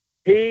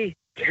he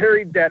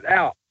carried that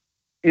out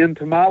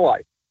into my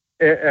life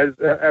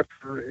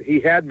after he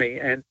had me.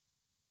 And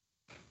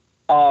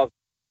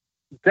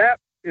that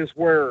is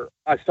where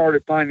I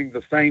started finding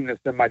the sameness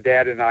in my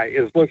dad and I,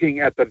 is looking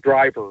at the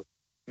driver,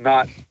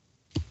 not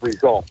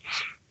results.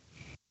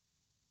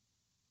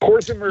 A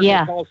Course in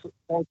Miracles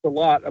talks a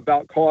lot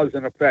about cause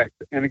and effect.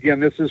 And again,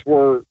 this is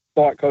where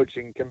thought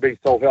coaching can be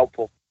so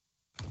helpful.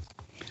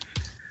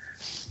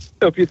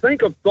 So if you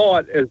think of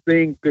thought as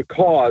being the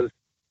cause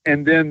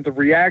and then the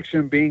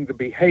reaction being the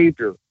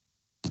behavior,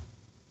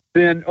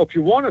 then if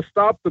you want to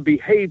stop the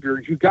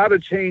behavior, you got to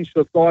change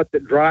the thought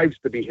that drives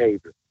the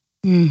behavior.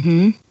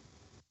 Mm-hmm.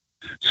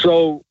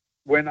 So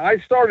when I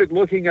started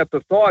looking at the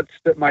thoughts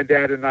that my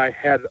dad and I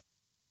had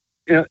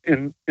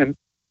in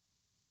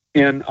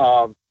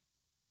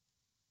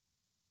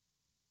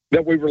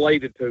that we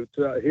related to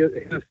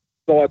his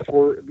thoughts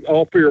were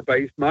all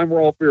fear-based. Mine were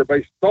all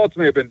fear-based. Thoughts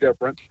may have been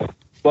different,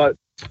 but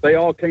they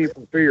all came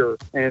from fear.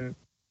 And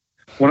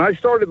when I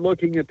started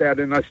looking at that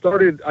and I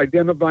started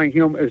identifying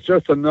him as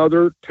just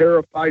another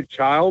terrified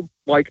child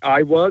like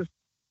I was,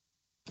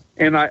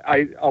 and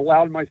I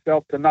allowed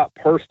myself to not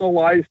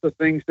personalize the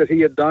things that he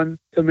had done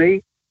to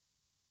me,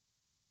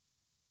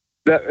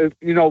 that,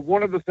 you know,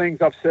 one of the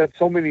things I've said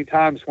so many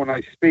times when I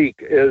speak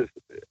is,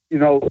 you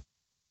know,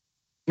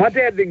 my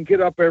dad didn't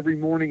get up every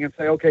morning and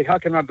say, okay, how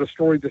can I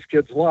destroy this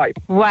kid's life?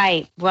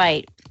 Right.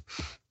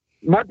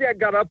 My dad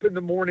got up in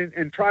the morning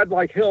and tried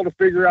like hell to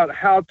figure out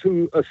how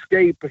to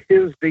escape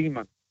his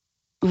demon.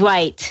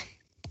 Right.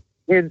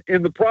 And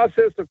in the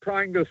process of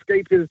trying to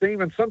escape his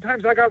demon,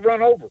 sometimes I got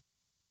run over.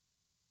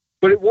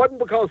 But it wasn't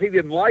because he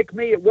didn't like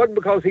me. It wasn't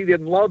because he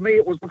didn't love me.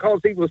 It was because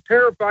he was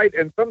terrified,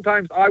 and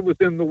sometimes I was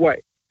in the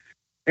way.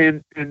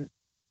 And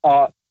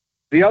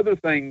the other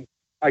thing,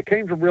 I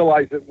came to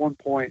realize at one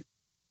point,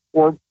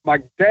 where my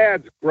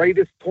dad's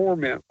greatest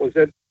torment was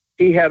that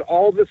he had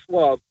all this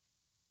love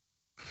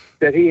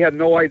that he had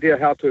no idea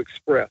how to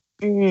express.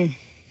 Mm.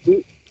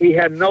 He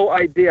had no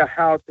idea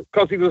how to,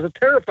 because he was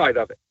terrified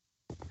of it.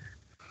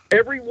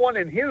 Everyone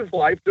in his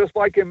life, just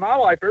like in my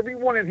life,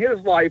 everyone in his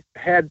life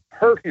had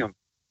hurt him.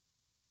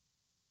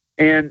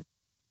 And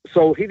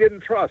so he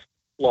didn't trust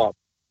love.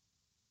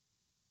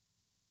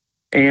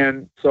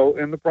 And so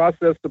in the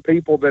process, the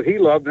people that he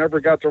loved never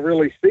got to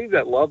really see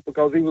that love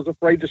because he was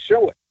afraid to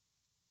show it.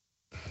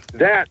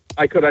 That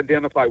I could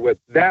identify with.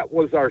 That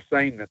was our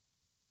sameness.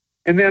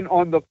 And then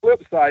on the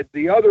flip side,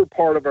 the other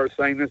part of our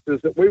sameness is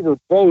that we were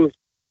both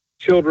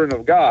children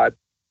of God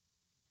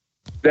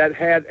that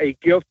had a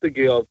gift to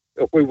give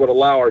if we would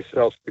allow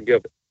ourselves to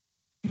give it.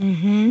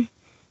 Mm-hmm.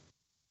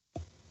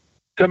 Does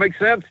that make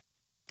sense?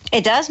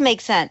 It does make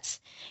sense.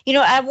 You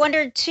know, I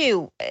wondered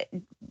too,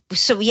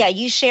 so yeah,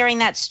 you sharing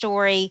that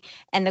story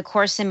and the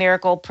Course in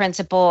Miracle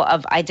principle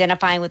of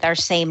identifying with our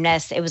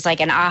sameness, it was like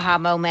an aha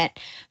moment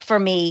for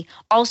me.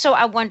 Also,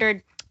 I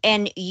wondered,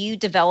 and you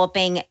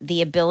developing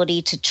the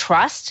ability to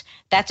trust,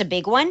 that's a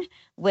big one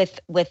with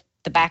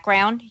the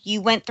background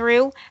you went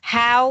through.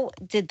 How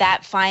did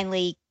that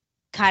finally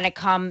kind of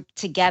come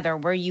together?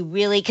 Were you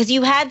really, because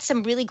you had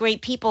some really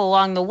great people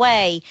along the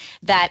way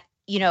that,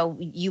 you know,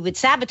 you would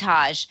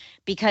sabotage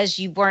because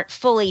you weren't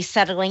fully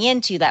settling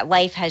into that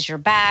life has your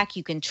back,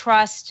 you can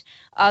trust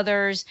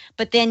others,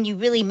 but then you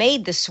really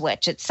made the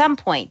switch at some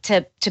point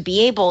to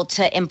be able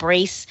to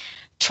embrace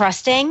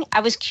trusting. I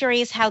was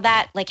curious how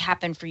that like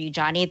happened for you,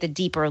 Johnny, at the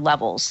deeper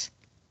levels.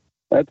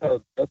 That's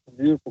a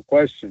beautiful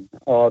question.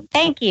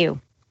 Thank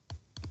you.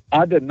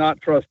 I did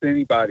not trust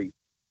anybody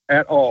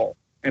at all.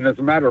 And as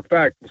a matter of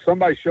fact, if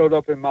somebody showed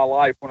up in my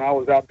life when I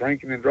was out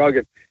drinking and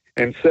drugging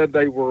and said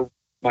they were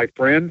my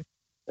friend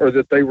or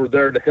that they were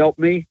there to help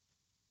me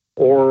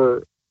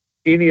or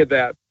any of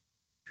that,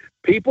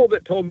 people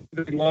that told me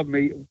they loved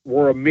me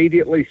were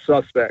immediately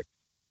suspect.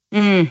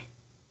 Mm.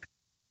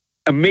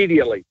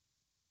 Immediately.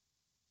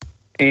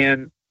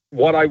 And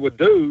what I would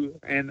do,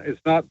 and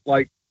it's not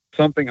like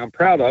something I'm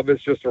proud of,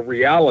 it's just a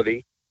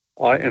reality,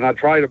 and I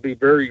try to be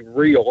very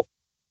real.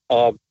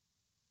 I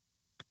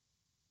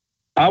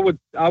would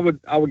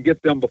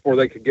get them before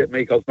they could get me,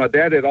 because my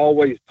dad had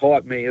always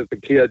taught me as a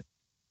kid,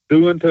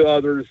 do unto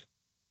others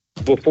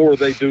before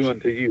they do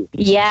unto you.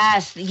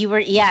 Yes,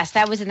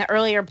 that was in the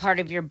earlier part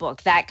of your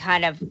book, that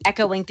kind of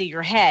echoing through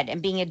your head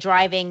and being a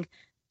driving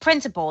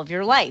principle of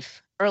your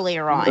life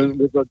earlier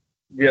on.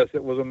 Yes,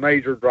 it was a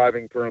major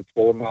driving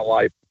principle in my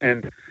life.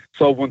 And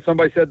so when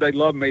somebody said they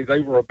loved me, they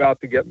were about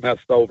to get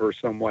messed over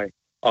some way.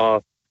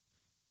 But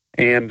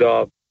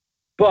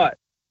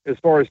as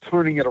far as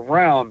turning it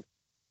around,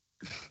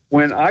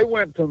 when I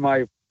went to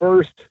my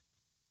first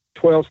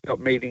 12-step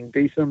meeting,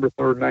 December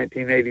 3rd,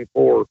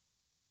 1984,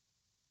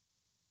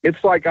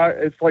 it's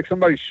like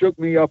somebody shook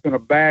me up in a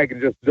bag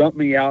and just dumped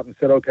me out and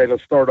said, okay,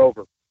 let's start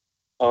over.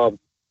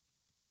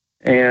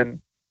 And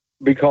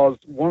because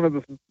one of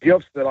the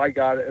gifts that I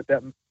got at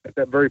that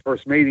very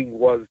first meeting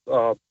was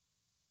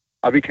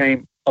I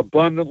became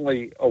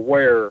abundantly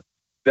aware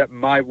that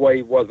my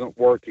way wasn't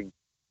working.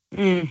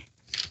 Mm.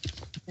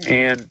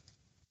 And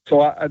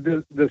so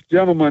this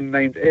gentleman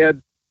named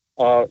Ed,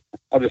 I'll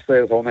just say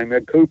his whole name,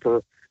 Ed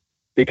Cooper,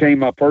 became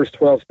my first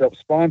 12-step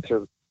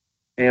sponsor.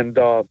 And,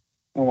 oh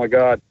my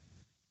God,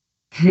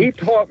 he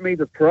taught me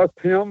to trust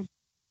him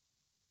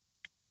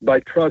by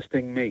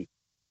trusting me.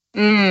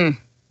 Mm.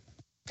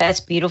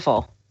 That's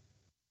beautiful.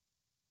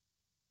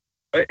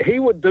 He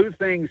would do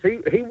things.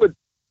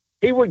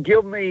 He would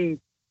give me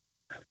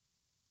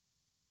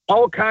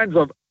all kinds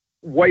of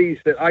ways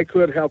that I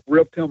could have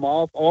ripped him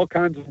off, all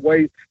kinds of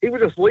ways. He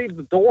would just leave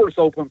the doors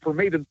open for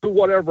me to do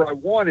whatever I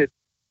wanted.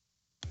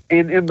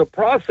 And in the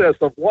process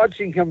of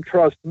watching him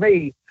trust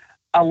me,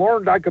 I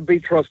learned I could be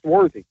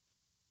trustworthy.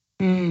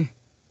 Mm.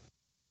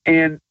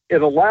 And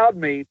it allowed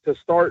me to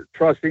start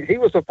trusting. He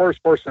was the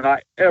first person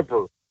I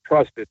ever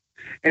trusted.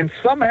 And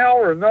somehow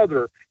or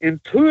another,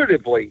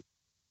 intuitively,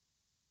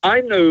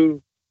 I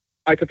knew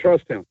I could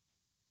trust him.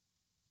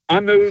 I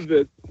knew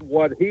that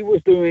what he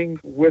was doing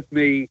with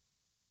me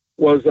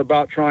was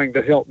about trying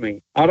to help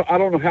me. I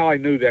don't know how I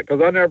knew that,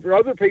 because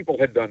other people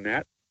had done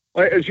that.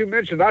 As you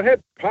mentioned, I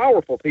had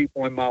powerful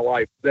people in my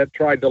life that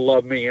tried to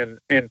love me and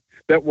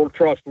that were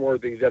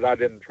trustworthy that I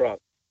didn't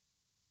trust.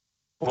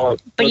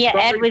 But yeah,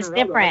 Ed was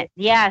different.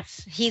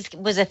 Yes, he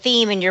was a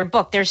theme in your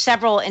book. There's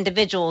several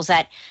individuals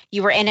that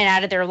you were in and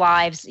out of their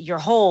lives your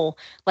whole,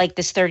 like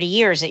this 30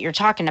 years that you're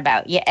talking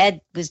about. Yeah,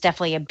 Ed was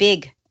definitely a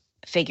big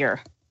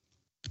figure.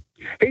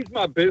 He's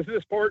my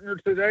business partner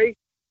today.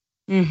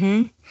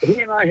 Mm-hmm.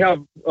 He and I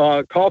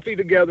have coffee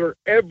together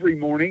every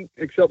morning,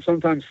 except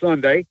sometimes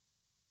Sunday.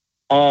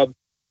 And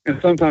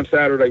sometimes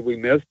Saturday we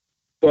miss.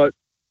 But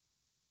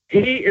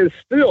he is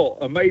still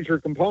a major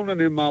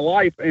component in my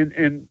life.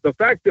 And the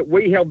fact that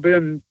we have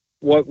been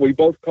what we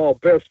both call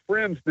best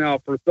friends now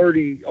for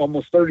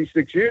almost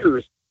 36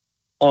 years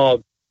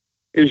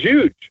is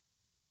huge.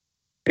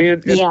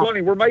 And it's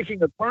funny, we're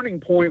making a turning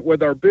point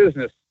with our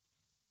business.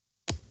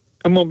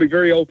 I'm going to be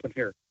very open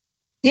here.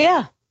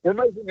 Yeah. We're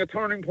making a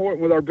turning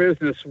point with our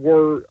business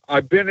where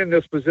I've been in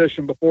this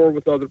position before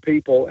with other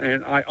people,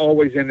 and I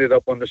always ended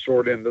up on the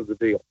short end of the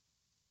deal.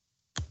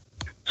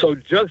 So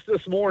just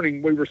this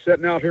morning, we were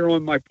sitting out here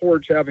on my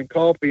porch having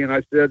coffee, and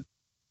I said,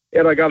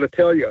 Ed, I got to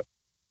tell you,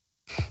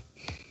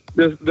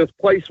 this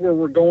place where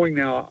we're going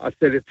now, I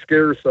said, it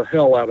scares the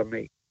hell out of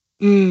me.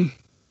 Mm.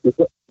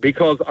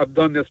 Because I've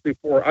done this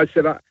before. I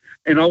said,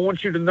 and I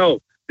want you to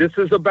know, this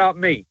is about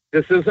me.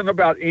 This isn't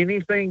about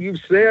anything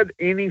you've said,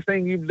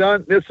 anything you've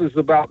done. This is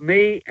about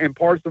me and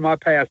parts of my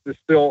past that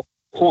still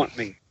haunt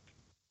me.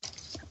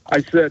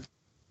 I said,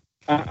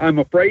 I'm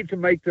afraid to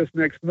make this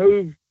next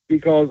move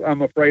because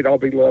I'm afraid I'll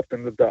be left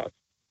in the dust.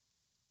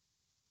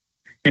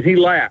 And he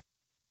laughed.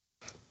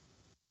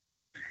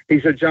 He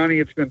said, Johnny,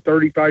 it's been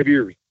 35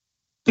 years.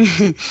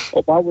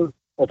 If I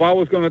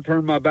was going to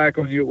turn my back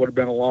on you, it would have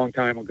been a long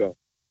time ago.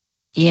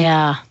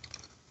 Yeah.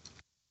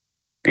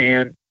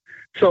 And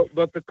so,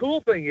 but the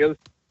cool thing is,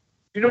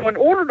 in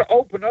order to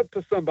open up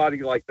to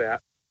somebody like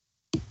that,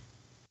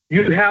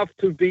 you have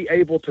to be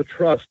able to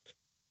trust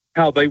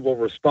how they will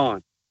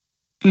respond.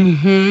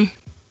 Mm-hmm.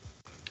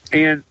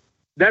 And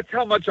that's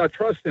how much I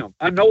trust him.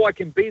 I know I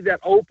can be that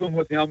open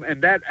with him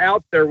and that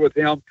out there with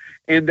him,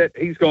 and that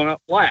he's going to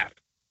laugh.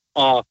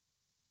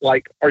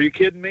 Like, are you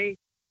kidding me?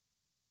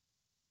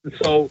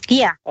 So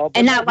yeah,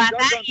 and not laugh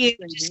at you,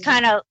 just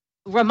kind of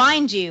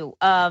remind you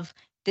of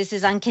this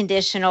is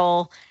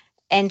unconditional.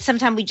 And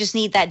sometimes we just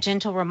need that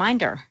gentle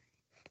reminder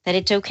that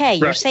it's okay.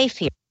 You're safe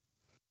here.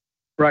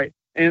 Right.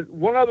 And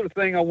one other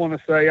thing I want to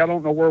say, I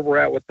don't know where we're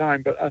at with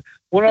time, but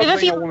one other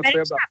thing I want to say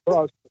about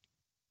trust.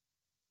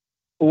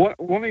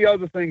 One of the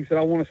other things that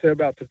I want to say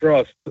about the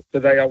trust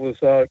today, I was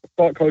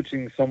thought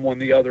coaching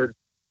someone I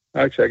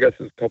guess it's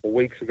a couple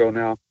weeks ago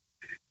now.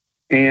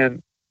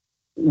 And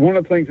one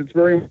of the things that's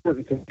very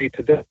important to me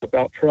today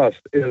about trust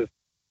is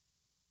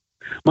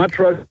my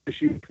trust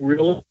issue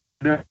really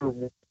never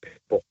with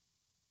people.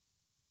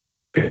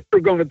 People are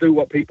going to do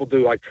what people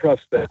do. I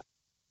trust that.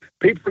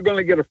 People are going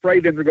to get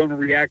afraid and they're going to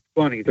react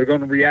funny. They're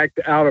going to react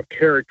out of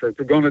character.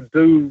 They're going to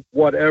do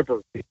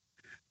whatever.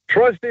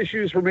 Trust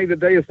issues for me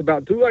today is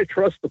about, do I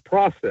trust the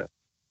process?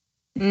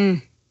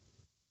 Mm.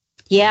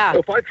 Yeah. So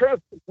if I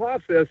trust the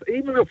process,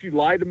 even if you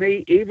lie to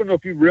me, even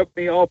if you rip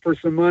me off for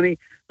some money,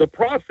 the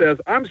process,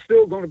 I'm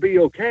still going to be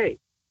okay.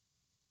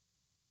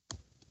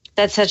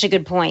 That's such a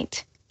good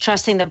point.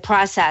 Trusting the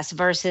process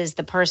versus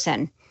the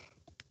person.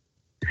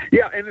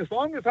 Yeah, and as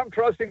long as I'm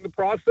trusting the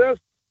process,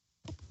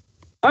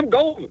 I'm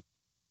golden.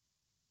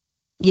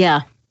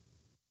 Yeah.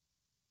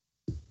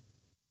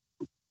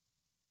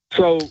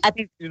 So I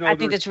think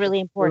that's really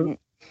important.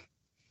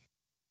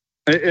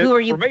 Who are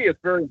you? For me, it's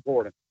very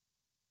important.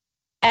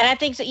 And I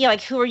think so. Yeah,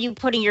 like who are you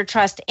putting your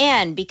trust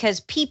in?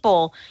 Because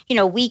people,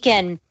 we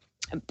can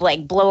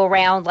like blow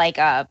around like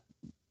a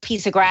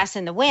piece of grass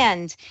in the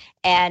wind,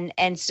 and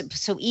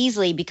so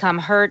easily become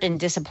hurt and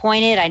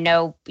disappointed. I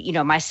know,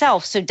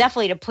 myself. So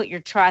definitely to put your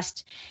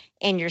trust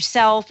in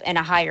yourself and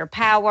a higher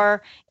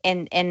power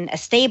and a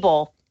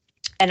stable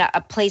and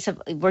a place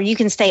of where you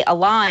can stay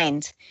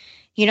aligned,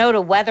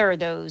 to weather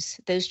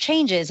those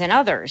changes in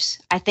others.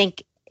 I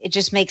think it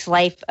just makes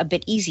life a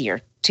bit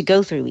easier to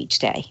go through each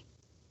day.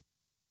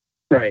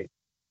 Right.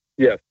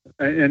 Yes.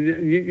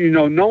 And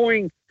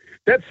knowing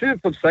that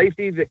sense of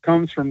safety that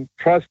comes from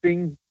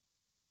trusting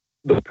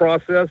the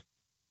process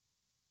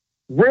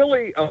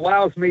really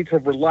allows me to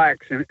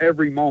relax in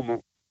every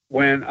moment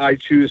when I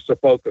choose to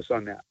focus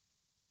on that.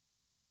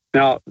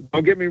 Now,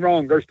 don't get me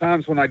wrong. There's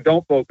times when I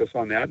don't focus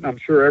on that, and I'm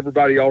sure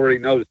everybody already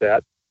knows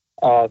that.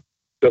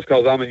 just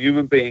because I'm a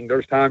human being.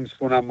 There's times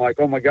when I'm like,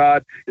 oh my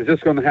God, is this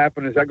going to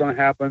happen? Is that going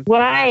to happen?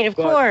 Right, of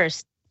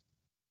course.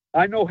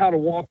 I know how to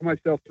walk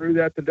myself through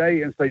that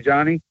today and say,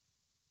 Johnny,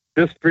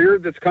 this fear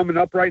that's coming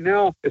up right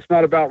now, it's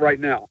not about right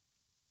now.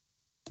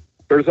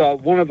 There's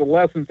one of the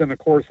lessons in the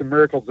Course in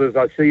Miracles is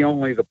I see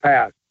only the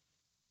past.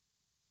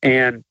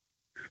 And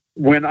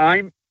when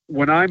I'm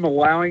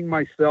allowing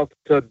myself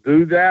to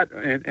do that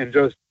and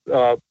just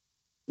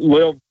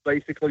live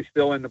basically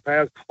still in the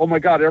past, oh my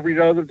God,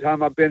 every other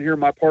time I've been here,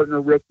 my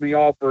partner ripped me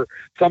off or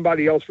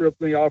somebody else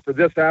ripped me off or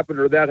this happened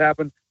or that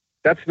happened.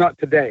 That's not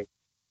today.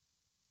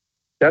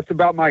 That's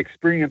about my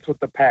experience with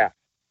the past.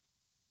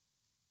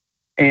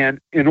 And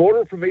in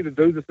order for me to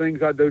do the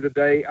things I do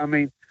today, I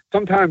mean,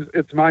 sometimes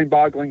it's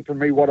mind-boggling for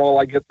me what all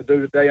I get to do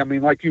today. I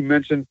mean, like you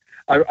mentioned,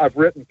 I've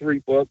written 3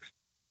 books.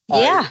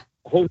 Yeah.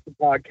 I host a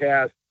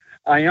podcast.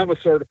 I am a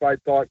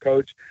certified thought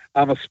coach.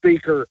 I'm a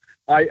speaker.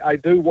 I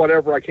do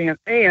whatever I can.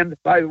 And,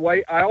 by the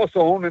way, I also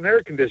own an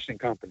air conditioning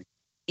company.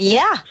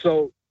 Yeah.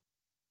 So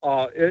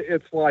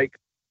it's like...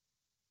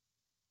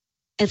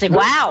 It's like,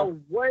 wow.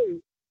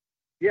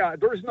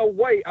 There's no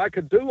way I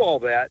could do all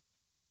that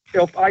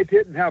if I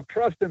didn't have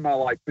trust in my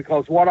life,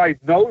 because what I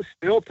know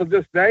still to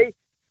this day,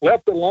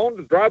 left alone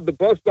to drive the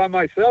bus by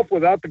myself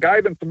without the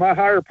guidance of my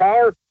higher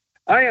power,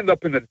 I end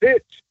up in a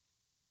ditch.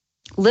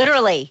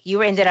 Literally,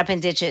 you ended up in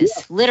ditches.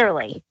 Yeah.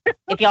 Literally.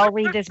 If y'all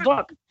read this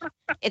book,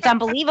 it's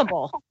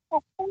unbelievable.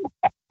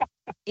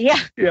 Yeah.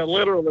 Yeah,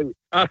 literally.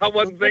 I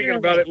wasn't thinking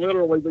about it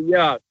literally, but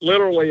yeah,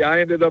 literally, I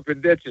ended up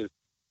in ditches.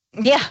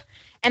 Yeah.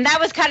 And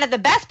that was kind of the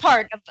best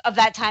part of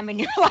that time in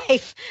your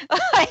life.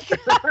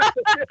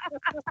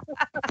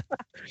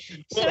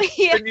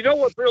 And you know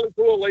what's really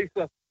cool,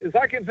 Lisa, is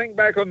I can think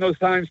back on those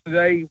times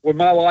today when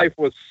my life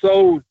was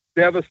so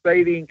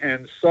devastating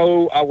and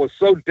I was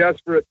so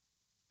desperate.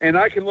 And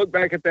I can look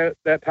back at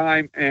that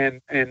time and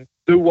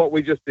do what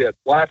we just did,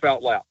 laugh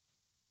out loud.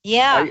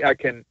 Yeah. I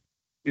can,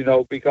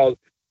 because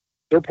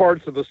they're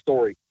parts of the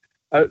story.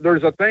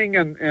 There's a thing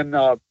in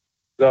the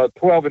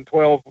 12 and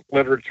 12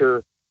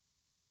 literature,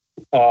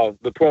 the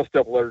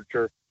 12-step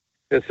literature,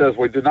 it says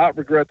we do not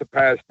regret the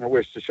past nor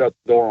wish to shut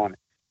the door on it.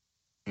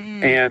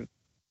 And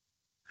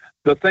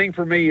the thing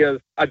for me is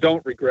I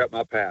don't regret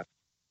my past.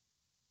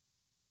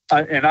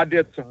 And I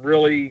did some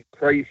really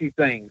crazy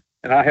things,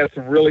 and I had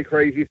some really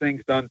crazy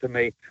things done to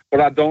me, but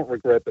I don't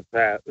regret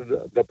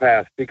the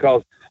past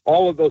because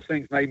all of those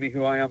things made me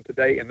who I am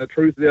today. And the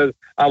truth is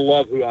I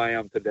love who I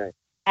am today.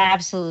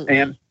 Absolutely.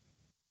 And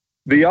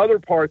the other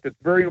part that's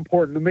very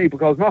important to me,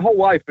 because my whole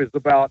life is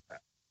about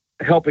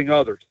helping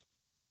others.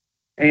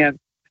 And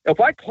if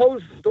I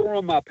close the door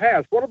on my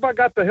past, what have I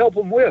got to help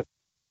them with?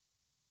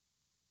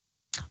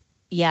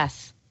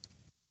 Yes.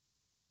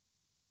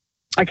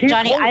 I can't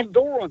Johnny, close the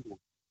door on them.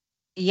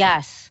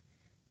 Yes.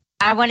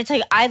 I want to tell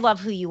you, I love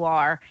who you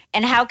are.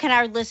 And how can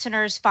our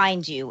listeners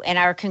find you in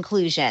our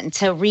conclusion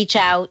to reach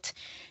out,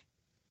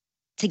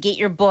 to get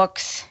your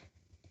books?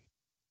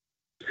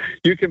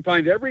 You can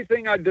find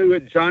everything I do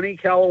at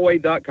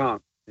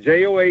JohnnyCalloway.com.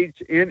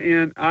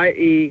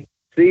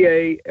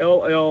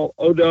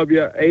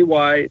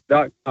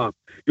 JohnnyCalloway.com.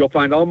 You'll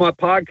find all my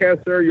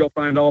podcasts there. You'll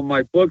find all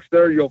my books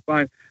there.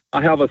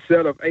 I have a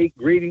set of 8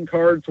 greeting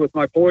cards with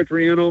my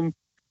poetry in them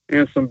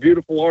and some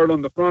beautiful art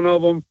on the front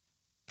of them.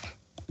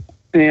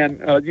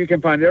 And you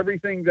can find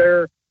everything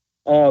there.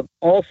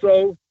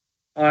 Also,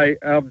 I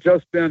have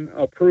just been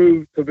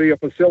approved to be a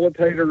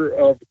facilitator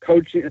of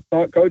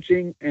thought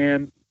coaching,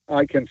 and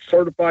I can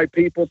certify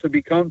people to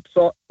become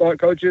thought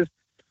coaches.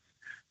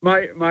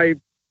 My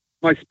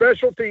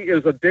specialty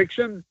is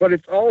addiction, but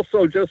it's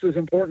also just as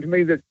important to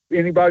me that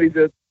anybody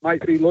that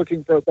might be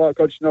looking for a thought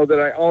coach know that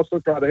I also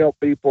try to help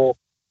people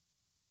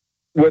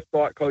with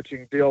thought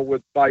coaching deal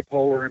with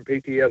bipolar and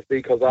PTSD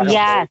because I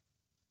have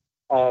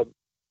those.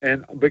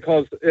 And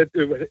because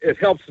it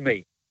helps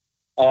me.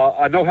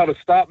 I know how to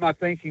stop my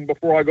thinking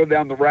before I go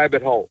down the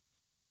rabbit hole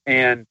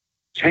and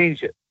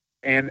change it.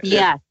 And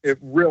it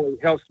really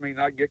helps me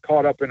not get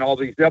caught up in all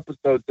these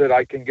episodes that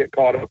I can get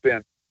caught up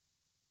in.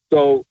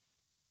 So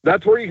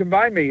that's where you can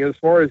find me as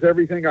far as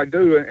everything I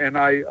do. And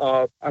I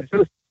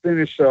just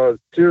finished a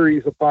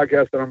series of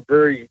podcasts that I'm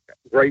very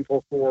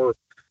grateful for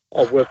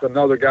with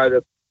another guy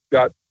that's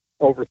got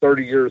over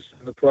 30 years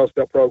in the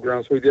 12-step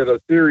programs. We did a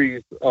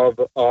series of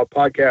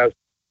podcasts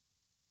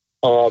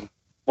on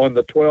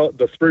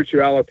the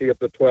spirituality of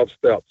the 12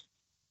 steps.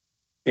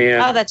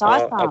 And that's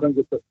awesome. I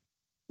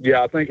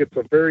think it's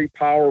a very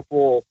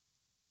powerful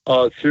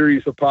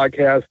series of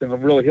podcasts, and it'll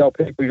really help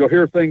people. You'll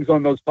hear things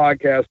on those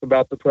podcasts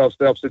about the 12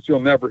 steps that you'll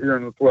never hear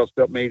in the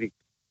 12-step meeting.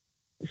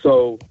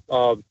 So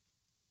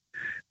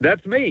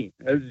that's me.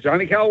 It's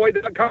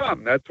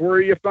JohnnyCalloway.com. That's where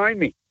you find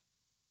me.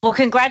 Well,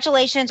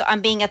 congratulations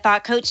on being a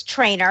thought coach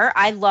trainer.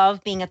 I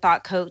love being a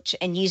thought coach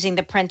and using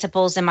the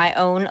principles in my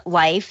own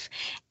life.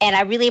 And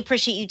I really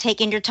appreciate you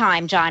taking your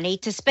time, Johnny,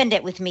 to spend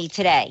it with me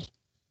today.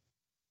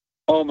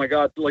 Oh, my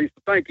God, Lisa,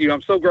 thank you.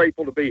 I'm so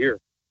grateful to be here.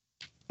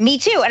 Me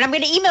too. And I'm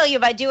going to email you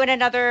by doing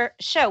another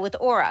show with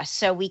Aura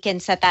so we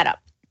can set that up.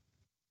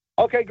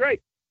 Okay,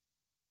 great.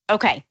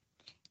 Okay.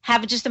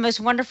 Have just the most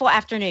wonderful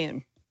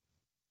afternoon.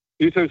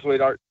 You too,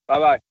 sweetheart.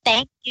 Bye-bye.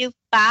 Thank you.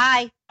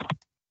 Bye.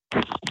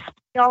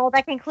 Y'all,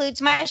 that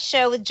concludes my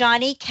show with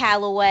Johnny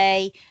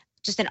Callaway.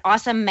 Just an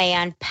awesome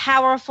man,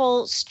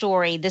 powerful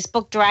story. This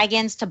book,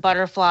 Dragons to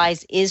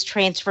Butterflies, is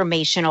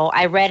transformational.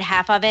 I read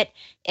half of it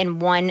in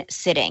one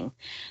sitting.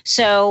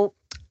 So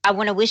I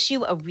want to wish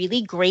you a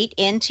really great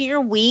end to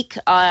your week,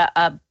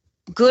 a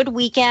good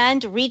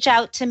weekend. Reach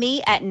out to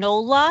me at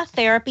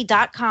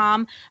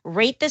nolatherapy.com.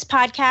 Rate this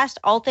podcast,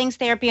 All Things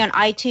Therapy, on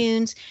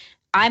iTunes.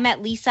 I'm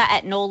at Lisa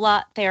at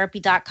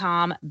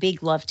nolatherapy.com.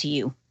 Big love to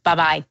you.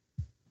 Bye-bye.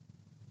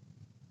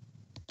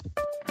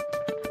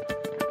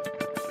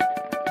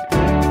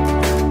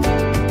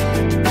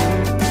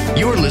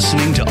 You're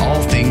listening to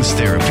All Things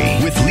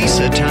Therapy with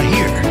Lisa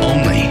Tahir,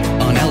 only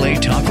on LA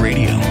Talk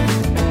Radio.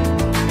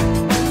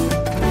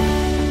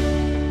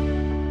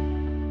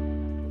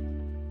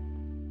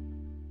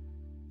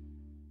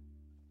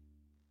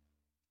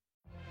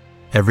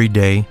 Every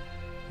day,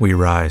 we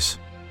rise,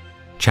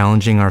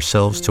 challenging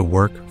ourselves to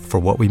work for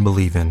what we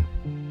believe in.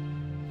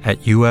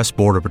 At U.S.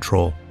 Border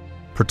Patrol,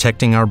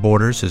 protecting our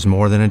borders is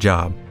more than a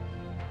job.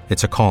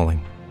 It's a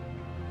calling.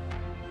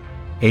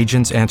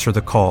 Agents answer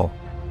the call,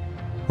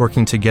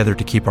 working together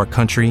to keep our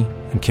country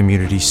and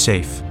communities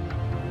safe.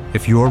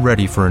 If you're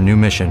ready for a new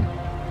mission,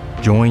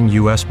 join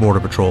U.S.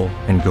 Border Patrol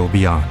and go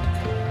beyond.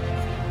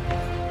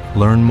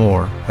 Learn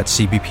more at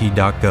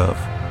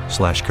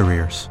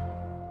cbp.gov/careers.